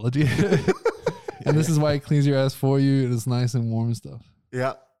toilet technology. And this is why it cleans your ass for you. And it's nice and warm and stuff.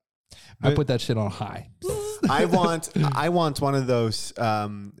 Yeah. I put that shit on high. I want one of those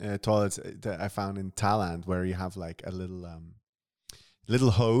toilets that I found in Thailand where you have like a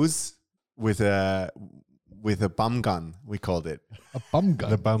little hose with a bum gun. We called it A bum gun.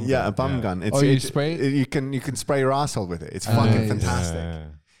 The bum yeah, gun, a bum gun. It's, you spray it? You can spray your asshole with it. It's fucking Nice. fantastic. Yeah.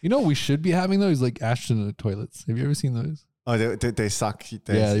 You know what we should be having those? Like astronaut toilets. Have you ever seen those? Oh, they suck. You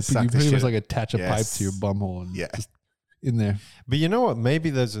suck the pretty shit. much like attach a pipe Yes. to your bum hole and Yeah. just in there. But you know what? Maybe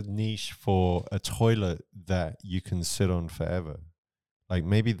there's a niche for a toilet that you can sit on forever. Like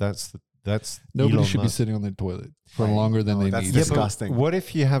maybe that's Nobody Elon should be Musk. sitting on the toilet for longer than No, they that's need. Yeah, but disgusting. what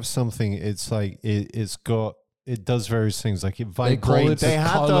if you have something? It's like it does various things. Like it They call it vibrates. They the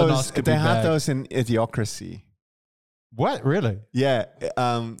had those. colonoscopy They had bag. those in Idiocracy. What really? Yeah.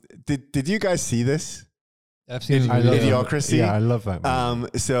 Did you guys see this? I've seen I it. love Idiocracy. Yeah, I love that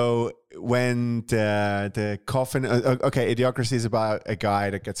movie. So when the coffin, okay, Idiocracy is about a guy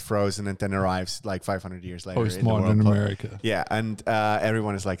that gets frozen and then arrives like 500 years later. Postmodern in America. Yeah, and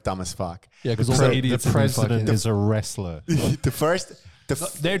everyone is like dumb as fuck. Yeah, because The all pre- the idiots the have been president fucking- is a wrestler.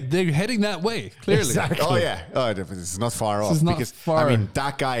 They're heading that way, clearly. Exactly. Oh yeah, this is not far off. is not because far. I mean,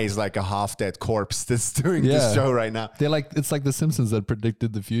 that guy is like a half-dead corpse that's doing this Yeah. show right now. They're like it's like the Simpsons that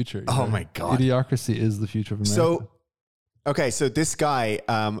predicted the future. you Oh know? my God. Idiocracy is the future of America. So, okay, so this guy,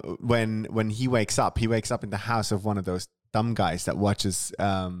 when he wakes up in the house of one of those dumb guys that watches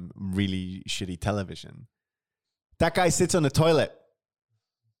really shitty television. That guy sits on the toilet.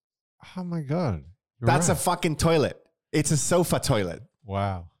 Oh my god, That's a fucking toilet. It's a sofa toilet.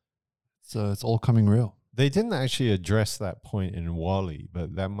 wow. so it's all coming real. They didn't actually address that point in Wall-E,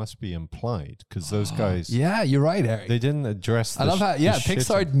 but that must be implied because those guys, Yeah, you're right, Eric. they didn't address. I love how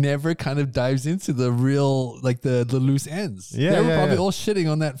Pixar shitting. never kind of dives into the real like the loose ends. Yeah, they were yeah, probably yeah. all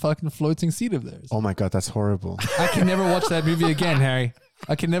shitting on that fucking floating seat of theirs. Oh my God, that's horrible. I can never watch that movie again, Harry.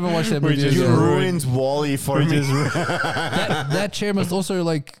 I can never watch that movie just You again. ruined Wall-E for me. That chair must also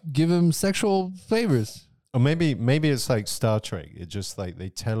like give him sexual favors. Or maybe it's like Star Trek. It's just like they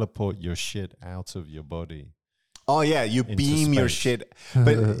teleport your shit out of your body. Oh yeah, you Into beam your space. shit.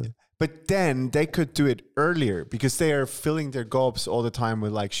 But then they could do it earlier because they are filling their gobs all the time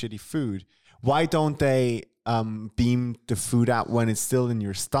with like shitty food. Why don't they beam the food out when it's still in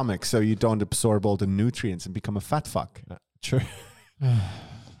your stomach so you don't absorb all the nutrients and become a fat fuck? True.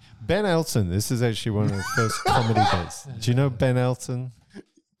 Ben Elton. This is actually one of the first comedy bits. Do you know Ben Elton?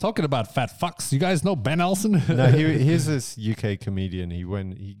 Talking about fat fucks, you guys know Ben Elson? No, here's this UK comedian.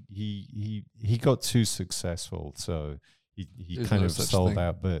 He got too successful, so he There's kind no of such sold thing.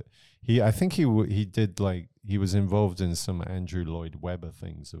 out. But I think he did like he was involved in some Andrew Lloyd Webber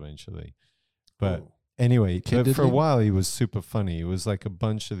things eventually. But anyway, Kid but for a Diddley? while he was super funny. It was like a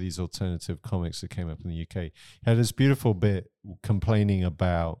bunch of these alternative comics that came up in the UK. He had this beautiful bit complaining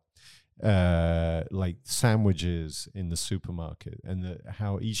about like sandwiches in the supermarket and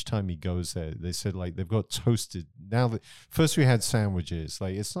how each time he goes there, they said like they've got toasted. Now that first we had sandwiches,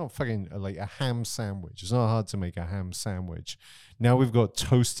 like it's not fucking like a ham sandwich. It's not hard to make a ham sandwich. Now we've got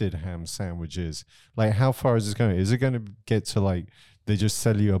toasted ham sandwiches. Like how far is this going? Is it going to get to like they just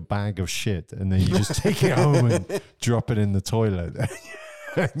sell you a bag of shit and then you just take it home and drop it in the toilet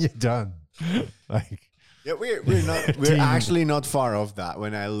and you're done? Like. Yeah, we're actually not far off that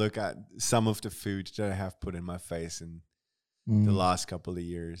when I look at some of the food that I have put in my face in the last couple of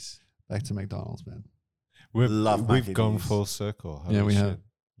years. Back to McDonald's, man. We've gone Mac&Ds. full circle. Yeah, Holy we shit. have.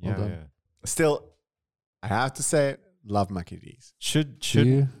 Yeah, Well done. yeah. Still, I have to say it, love Mac&Ds. Should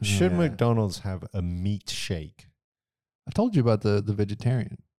you? should Yeah. McDonald's have a meat shake? I told you about the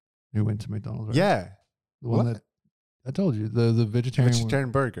vegetarian who went to McDonald's, right? Yeah, The one What? that I told you, the vegetarian, vegetarian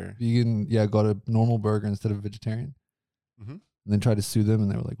burger. vegan, got a normal burger instead of vegetarian. Mhm. And then tried to sue them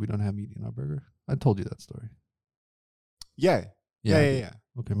and they were like, we don't have meat in our burger. I told you that story. Yeah, I did. yeah.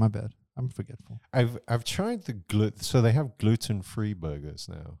 Okay, my bad. I'm forgetful. I've tried the so they have gluten-free burgers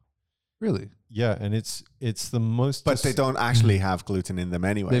now. Really? Yeah, and it's the most. But they don't actually have gluten in them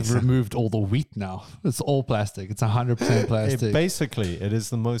anyway. They've so- removed all the wheat now. It's all plastic. It's 100% plastic. Basically, it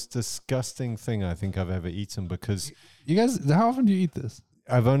is the most disgusting thing I think I've ever eaten because You guys, how often do you eat this?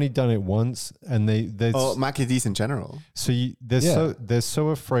 I've only done it once, and there's Mackie D's in general. so they're so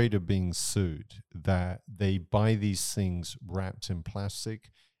afraid of being sued that they buy these things wrapped in plastic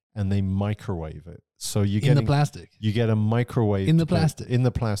and they microwave it. So you In the plastic. you get a microwave In the plastic. in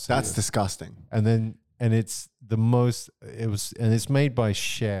the plastic. That's disgusting. and it's and it's made by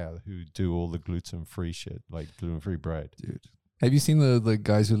Cher, who do all the gluten-free shit, like gluten-free bread. Dude. Have you seen the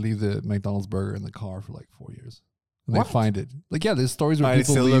guys who leave the McDonald's burger in the car for like 4 years? And What? they find it. Like, yeah, there's stories where It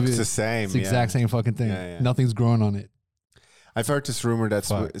people still leave looks it. the same. It's the exact same fucking thing. Yeah, yeah. Nothing's growing on it. I've heard this rumor that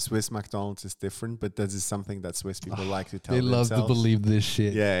Fuck. Swiss McDonald's is different, but that is something that Swiss people like to tell They love themselves. to believe this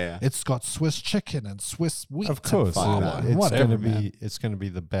shit. Yeah. It's got Swiss chicken and Swiss wheat. Of course, Fuck that. it's Whatever, gonna man. be it's gonna be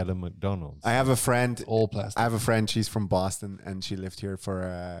the better McDonald's. I have a friend. All plastic. I have a friend. She's from Boston, and she lived here for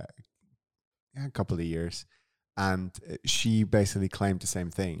a couple of years. And she basically claimed the same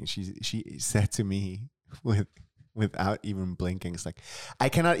thing. She said to me without even blinking, it's like, I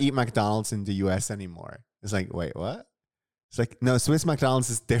cannot eat McDonald's in the US anymore. It's like, wait, what? It's like, no, Swiss McDonald's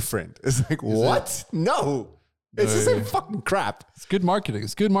is different. It's like, what? No. It's the same fucking crap. It's good marketing.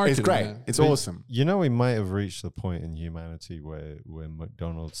 It's good marketing. It's great. man. It's But awesome. You know, we might have reached the point in humanity where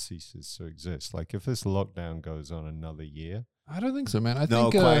McDonald's ceases to exist. Like, if this lockdown goes on another year, I don't think so, man. I No,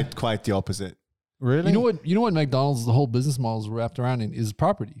 think quite the opposite. really, you know what McDonald's, the whole business model is wrapped around in is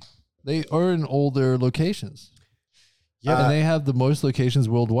property. They own all their locations. Yeah. And they have the most locations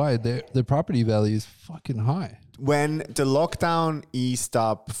worldwide. Their property value is fucking high. When the lockdown eased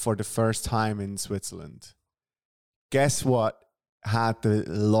up for the first time in Switzerland, guess what had the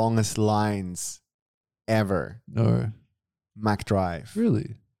longest lines ever? No, McDrive.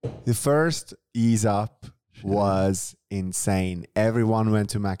 really. The first ease up was insane. Everyone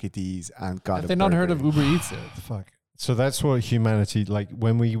went to Mackie D's and got Have a they not heard burger. of Uber Eats yet? fuck. So that's what humanity like.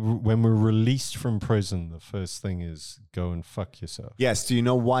 When we're released from prison, the first thing is go and fuck yourself. Yes, do you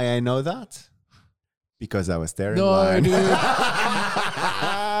know why I know that? Because I was there in No, line. dude.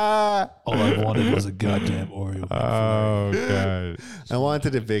 All I wanted was a goddamn Oreo. Oh god. I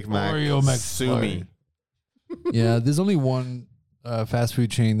wanted a Big Mac. Oreo Sue me. Yeah, there's only one fast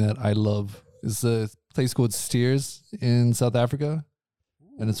food chain that I love. It's a place called Steers in South Africa.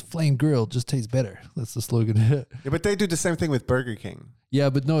 And it's flame grilled, just tastes better. That's the slogan. Yeah, but they do the same thing with Burger King. Yeah,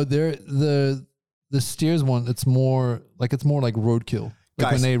 but no, they're the Steers one. It's more like roadkill. Like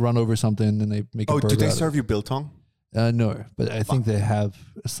Guys. when they run over something and they make a Oh, burger. do they out of serve you biltong? it. No, but I think they have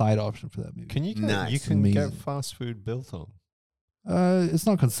a side option for that. Maybe Can you get, Nice. you can get Amazing. fast food built on? it's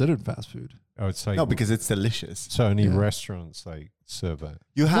not considered fast food. Oh, it's like No, because it's delicious. so only Yeah. restaurants like serve that.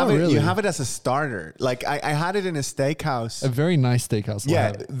 You have Not it. really. You have it as a starter. Like I had it in a steakhouse. A very nice steakhouse. will Yeah,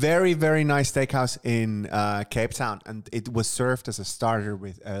 have it. very, very nice steakhouse in Cape Town, and it was served as a starter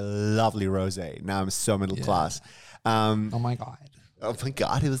with a lovely rosé. Now I'm so middle Yeah. class. Oh my god. Oh my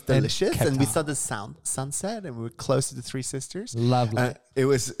god, it was And delicious, and we Qatar. saw the sunset, and we were close to the Three Sisters. Lovely. It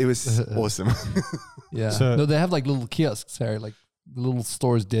was awesome. Yeah. So- No, they have like little kiosks, Harry, like little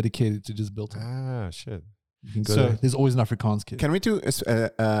stores dedicated to just built. Ah, shit. You can go So- there. There's always an Afrikaans kid. Can we do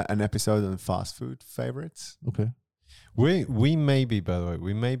an episode on fast food favorites? Okay. We may be, by the way,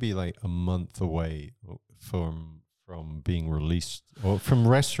 we may be like a month away from being released or from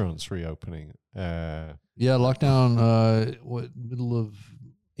restaurants reopening. Yeah, lockdown. What middle of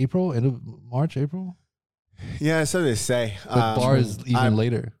April? End of March? April? Yeah, so they say. But bars even I'm-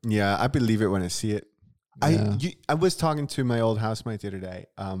 later. Yeah, I believe it when I see it. Yeah. I was talking to my old housemate the other day.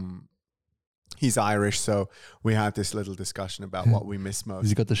 He's Irish, so we had this little discussion about what we miss Has most.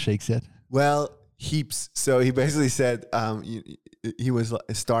 he got the shakes yet? Well, heaps. So he basically said he was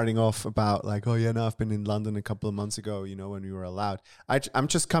starting off about like, oh yeah, no, I've been in London a couple of months ago, you know, when we were allowed. I'm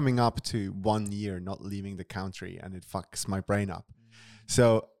just coming up to 1 year not leaving the country, and it fucks my brain up.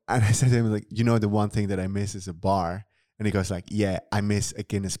 So, and I said to him like, you know, the one thing that I miss is a bar, and he goes like, yeah, I miss a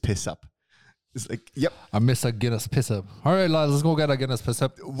Guinness piss up. It's like, yep, I miss a Guinness piss up. All right, lads, let's go get a Guinness piss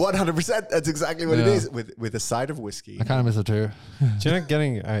up. 100%. That's exactly what it Yeah. is with a side of whiskey. I kind of miss it too. Do you know,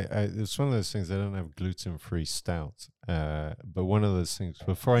 it's one of those things. I don't have gluten-free stout, but one of those things.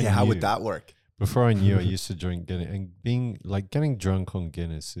 Before I Yeah, knew, how would that work? Before I knew, I used to drink Guinness, and getting drunk on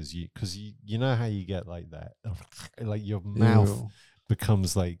Guinness is because you know how you get like that, like your mouth Ew.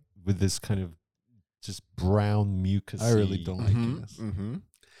 becomes like with this kind of just brown mucus. I really don't like Guinness. Mm-hmm.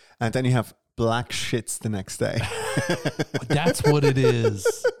 And then you have black shits the next day. That's what it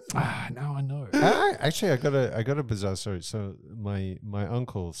is. Now I know. Actually, I got a bizarre story. So my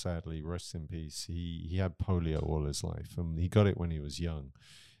uncle, sadly, rest in peace, he had polio all his life, and he got it when he was young.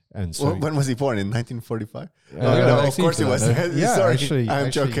 And so, When was he born? In 1945? no, no, I of see course he that, was. no? yeah, Sorry, actually, I'm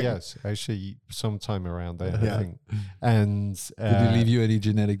actually, joking. yes, actually, sometime around there, Yeah. I think. And Did he leave you any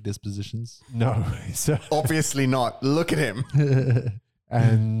genetic dispositions? No, so Obviously not. Look at him.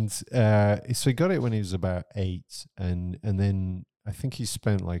 and so he got it when he was about 8, and then I think he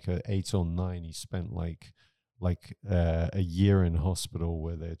spent like 8 or 9. He spent like a year in hospital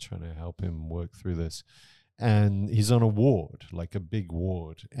where they're trying to help him work through this. And he's on a ward, like a big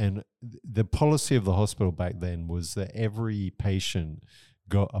ward. And the policy of the hospital back then was that every patient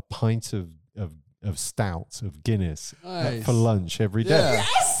got a pint of stout, of Guinness Nice. for lunch every day. Yeah.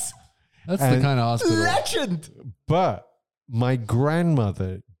 Yes! That's the And- kind of hospital. Legend! But my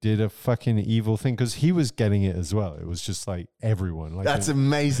grandmother did a fucking evil thing because he was getting it as well. It was just like everyone. Like That's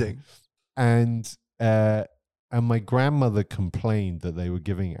amazing. and my grandmother complained that they were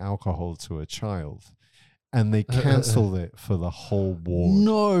giving alcohol to a child, and they cancelled it for the whole ward.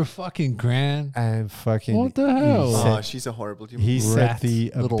 No fucking grand. And fucking What the hell? He Oh, said, she's a horrible human. he said Rat,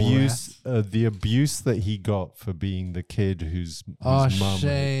 the little abuse that he got for being the kid whose Oh, mum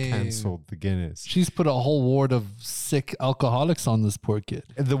shame. cancelled the Guinness. She's put a whole ward of sick alcoholics on this poor kid.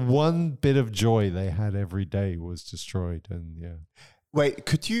 The one bit of joy they had every day was destroyed, and yeah. Wait,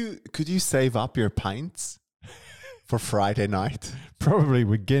 could you save up your pints for Friday night? Probably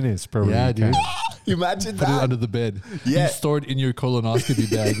with Guinness, probably. Yeah, you dude. can. Imagine Put it that. under the bed. Yeah. You store it in your colonoscopy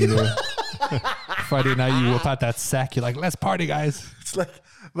bag, you know. Friday night, you whip out that sack. You're like, let's party, guys. It's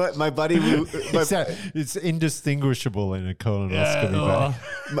like my buddy who It's indistinguishable in a colonoscopy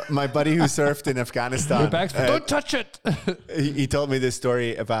bag. my buddy who served in Afghanistan. Bags, don't touch it. He told me this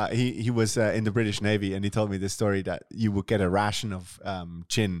story about he was in the British Navy, and he told me this story that you would get a ration of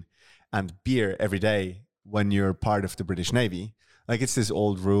gin and beer every day when you're part of the British Navy. Like it's this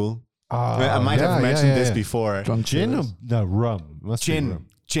old rule. I might have mentioned this before. Drunk Gin or sailors. no rum? Must be rum.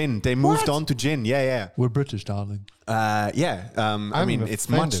 Gin. They moved on to gin. Yeah. We're British, darling. I I'm mean, it's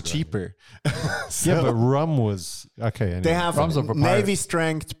much offended right cheaper. Yeah, but rum was okay. Anyway. They have Rum's overpowered. Navy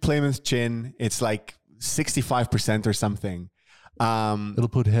strength Plymouth gin. It's like 65% or something. It'll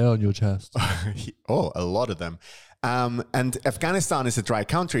put hair on your chest. Oh, a lot of them. And Afghanistan is a dry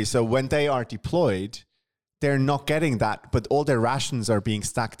country, so when they are deployed, they're not getting that, but all their rations are being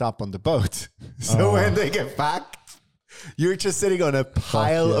stacked up on the boat. So when they get back, you're just sitting on a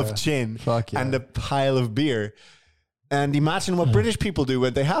pile yeah. of gin Fuck yeah. and a pile of beer. And imagine what British people do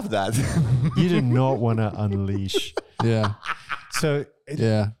when they have that. You did not want to unleash. Yeah. So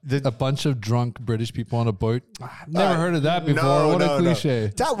Yeah. The- A bunch of drunk British people on a boat. I've never heard of that before. No, what no, a no.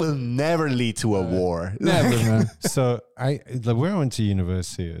 cliche. That will never lead to a war. Never, man. so where I went to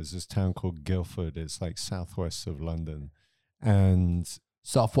university is this town called Guildford. It's like southwest of London, and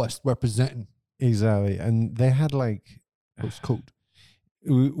Southwest representing. exactly, and they had like Postcode.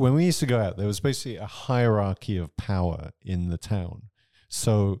 when we used to go out, there was basically a hierarchy of power in the town.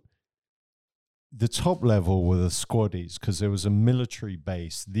 So the top level were the squaddies because there was a military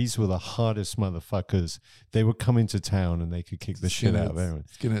base. These were the hardest motherfuckers. They would come into town and they could kick the shit out of everyone.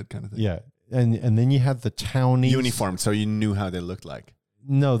 Skinhead kind of thing. Yeah. And then you had the townies. Uniform, so you knew how they looked like.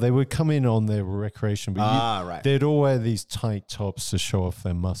 No, they would come in on their recreation, but Right. they'd all wear these tight tops to show off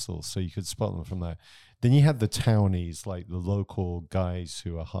their muscles, so you could spot them from that. Then you had the townies, like the local guys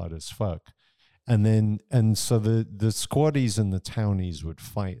who are hard as fuck. And so the squaddies and the townies would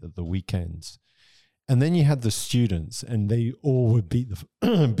fight at the weekends. And then you had the students, and they all would beat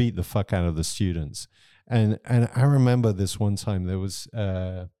the fuck out of the students. And I remember this one time there was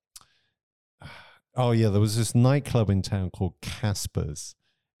there was this nightclub in town called Casper's,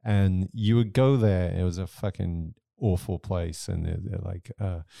 and you would go there. It was a fucking awful place, and they're like,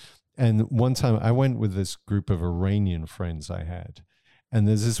 and one time I went with this group of Iranian friends I had, and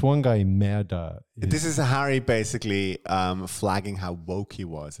there's this one guy, Merda. This is Harry basically flagging how woke he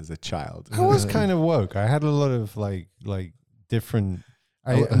was as a child. I was kind of woke. I had a lot of like different.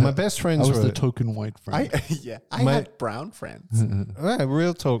 My best friends I was were the token white friend. I had brown friends.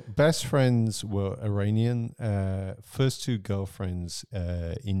 real talk. Best friends were Iranian. First two girlfriends,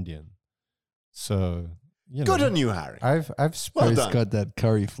 Indian. So Good on you, Harry. I've Well spent done. It's got that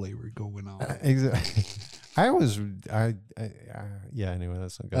curry flavor going on. exactly. Anyway,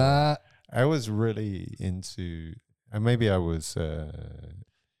 that's not good. I was really into. Maybe I was.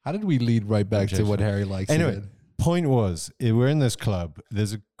 How did we lead right back to what Harry likes? Anyway, again? point was, we're in this club.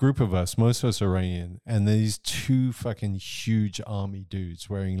 There's a group of us, most of us Iranian, and these two fucking huge army dudes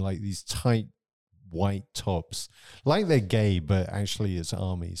wearing like these tight white tops, like they're gay, but actually it's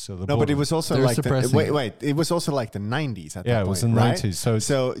army. So the No, but it was also They're like suppressing it. wait. It was also like the 90s at that yeah, it was the point, right? 90s. So it's,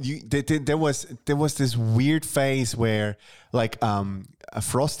 So there was this weird phase where like a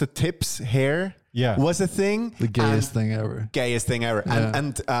frosted tips hair yeah, was a thing. The gayest thing ever. Gayest thing ever. Yeah.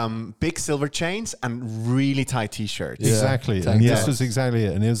 And big silver chains and really tight t-shirts. Yeah. exactly. tank And this tops. was exactly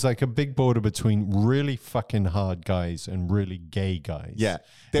it. And it was like a big border between really fucking hard guys and really gay guys. Yeah.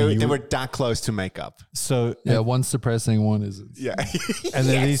 And They you- were that close to makeup. So Yeah, one's suppressing, one isn't. Yeah. and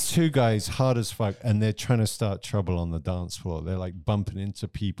then these two guys, hard as fuck, and they're trying to start trouble on the dance floor. They're like bumping into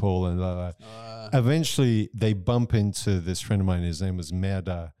people, and eventually they bump into this friend of mine. His name was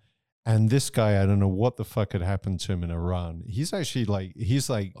Merda, and this guy, I don't know what the fuck had happened to him in Iran. He's actually like,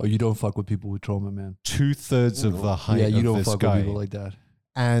 Oh, you don't fuck with people with trauma, man. 2/3 of the height Yeah, you of don't this fuck guy. with people like that.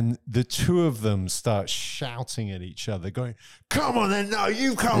 And the two of them start shouting at each other, going, "Come on, then! No,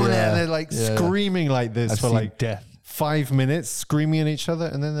 you come on!" Yeah, And they're like yeah. screaming like this I've for seen like death. 5 minutes, screaming at each other,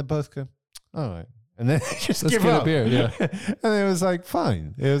 and then they both go, "All right," and then they just Let's give get a up. beer, yeah. And it was like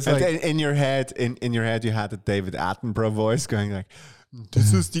fine. It was And like then in your head, in your head, you had the David Attenborough voice going like,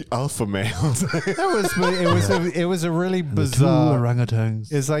 "This is the alpha male." it was a really The two bizarre.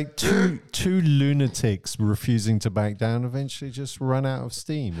 orangutans. It's like two lunatics refusing to back down. Eventually, just run out of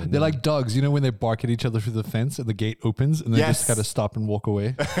steam. And They're like dogs, you know, when they bark at each other through the fence and the gate opens and they Yes. just gotta stop and walk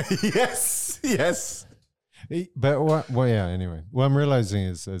away. yes. But well, yeah. Anyway, what I'm realizing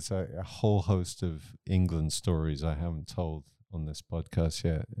is there's a whole host of England stories I haven't told on this podcast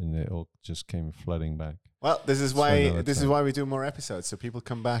yet, and it all just came flooding back. Well, this is So why another this is time. why we do more episodes, so people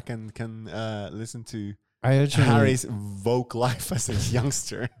come back and can listen to I urgently, Harry's Vogue life as a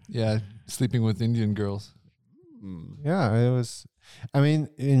youngster. Yeah, sleeping with Indian girls. yeah, it was. I mean,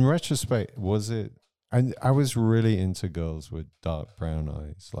 in retrospect, was it? I was really into girls with dark brown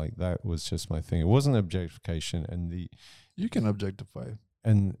eyes. Like that was just my thing. It wasn't objectification, and You can objectify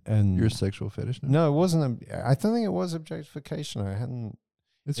and your sexual fetish. no, it wasn't. I don't think it was objectification. I hadn't.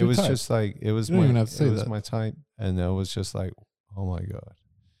 It's It your was type. just like it was You don't my even have to say it was that. my type, and I was just like, oh my god.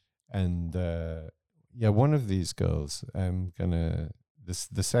 And yeah, one of these girls, the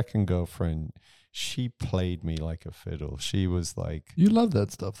second girlfriend, she played me like a fiddle. She was like, You love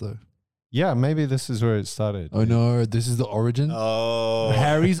that stuff though. yeah, maybe this is where it started. Oh no, this is the origin. Oh,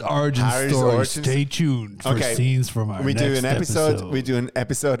 Harry's origin Harry's story. origin- Stay tuned for Okay. scenes from our we do next an episode. episode. We do an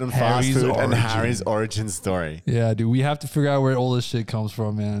episode on Harry's fast food and origin. Harry's origin story. Yeah, dude, we have to figure out where all this shit comes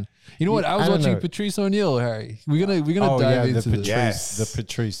from, man. You know what? I was I don't watching know. Patrice O'Neill, Harry. We're gonna Oh dive yeah, the into Patrice, this. Yes. the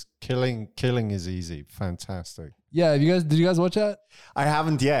Patrice killing is easy, fantastic. Yeah, did you guys watch that? I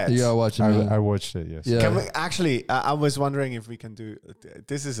haven't yet. You gotta watch it. man. I watched it. Yes. Yeah. Can we actually? I was wondering if we can do.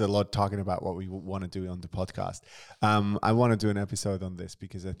 This is a lot talking about what we want to do on the podcast. I want to do an episode on this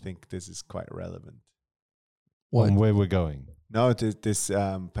because I think this is quite relevant. What? On where we're going. No, this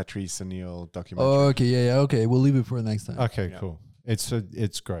Patrice O'Neill documentary. Oh, okay, yeah, okay. We'll leave it for next time. Okay, Yeah. cool.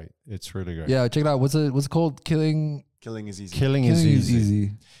 It's great. It's really great. Yeah, check it out. What's it called? Killing Killing is easy. Killing is easy.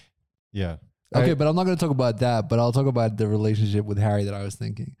 easy. Yeah. Okay, but I'm not going to talk about that, but I'll talk about the relationship with Harry that I was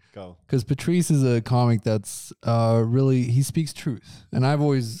thinking. Go. Because Patrice is a comic that's really, he speaks truth. And I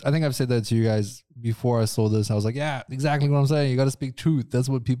think I've said that to you guys before I saw this. I was like, yeah, exactly what I'm saying. You got to speak truth. That's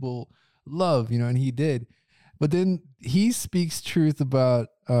what people love, you know, and he did. But then he speaks truth about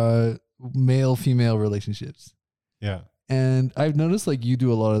male-female relationships. Yeah. And I've noticed like you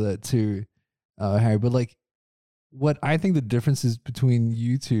do a lot of that too, Harry. But like what I think the difference is between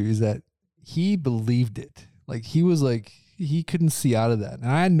you two is that he believed it. Like he was like, he couldn't see out of that. And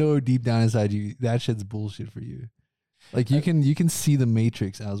I know deep down inside you, that shit's bullshit for you. Like you can see the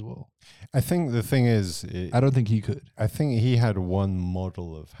matrix as well. I think the thing is, I don't think he could. I think he had one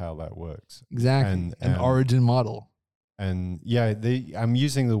model of how that works. Exactly. And, An origin model. And yeah, I'm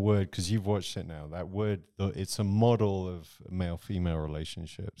using the word because you've watched it now. That word, it's a model of male-female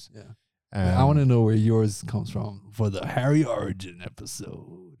relationships. Yeah. And I want to know where yours comes from for the Harry origin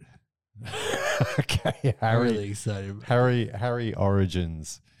episode. okay, I'm Harry. really excited. Harry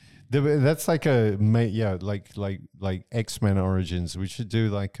Origins. That's like like X-Men Origins. We should do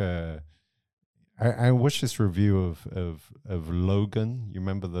like a. I watched this review of Logan. You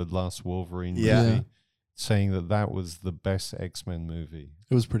remember the last Wolverine Yeah. movie? Saying that was the best X-Men movie.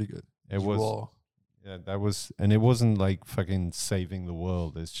 It was pretty good. It was. Raw. Yeah, that was, and it wasn't like fucking saving the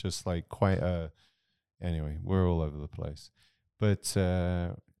world. It's just like quite a. Anyway, we're all over the place. But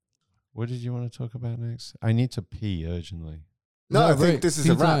what did you want to talk about next? I need to pee urgently. No, I think great. this is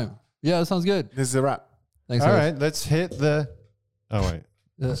Tea a wrap. time. Yeah, that sounds good. This is a wrap. Thanks. All guys. right, let's hit the. Oh wait,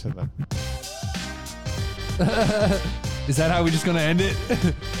 Yeah. let's hit that. Is that how we're just gonna end it?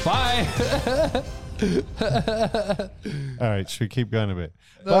 Bye. All right, should we keep going a bit?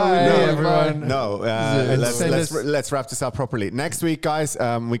 Bye, everyone. No, let's wrap this up properly. Next week, guys,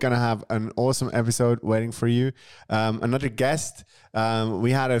 we're gonna have an awesome episode waiting for you. Another guest.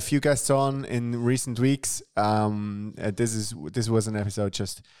 We had a few guests on in recent weeks. This was an episode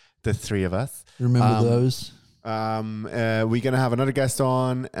just the three of us. Remember those? We're gonna have another guest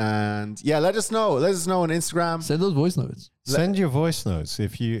on, and yeah, let us know. Let us know on Instagram. Send those voice notes. Send your voice notes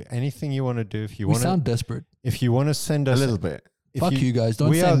if you anything you want to do. If you We want sound to, desperate. if you want to send A us little bit. Fuck you guys.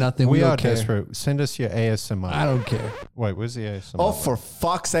 Don't say nothing. We We are don't care. desperate. Send us your ASMR. I don't care. Wait, where's the ASMR? Oh, for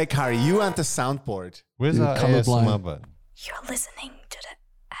fuck's sake, Harry, you and the soundboard. where's Dude, our colorblind. ASMR button? You're listening to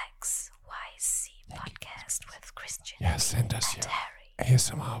the XYC podcast with Christian Yeah, send us and your Harry.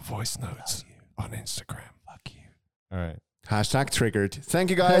 ASMR voice notes on Instagram. Fuck you. All right. #triggered.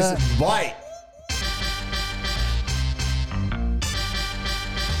 Thank you guys. Bye.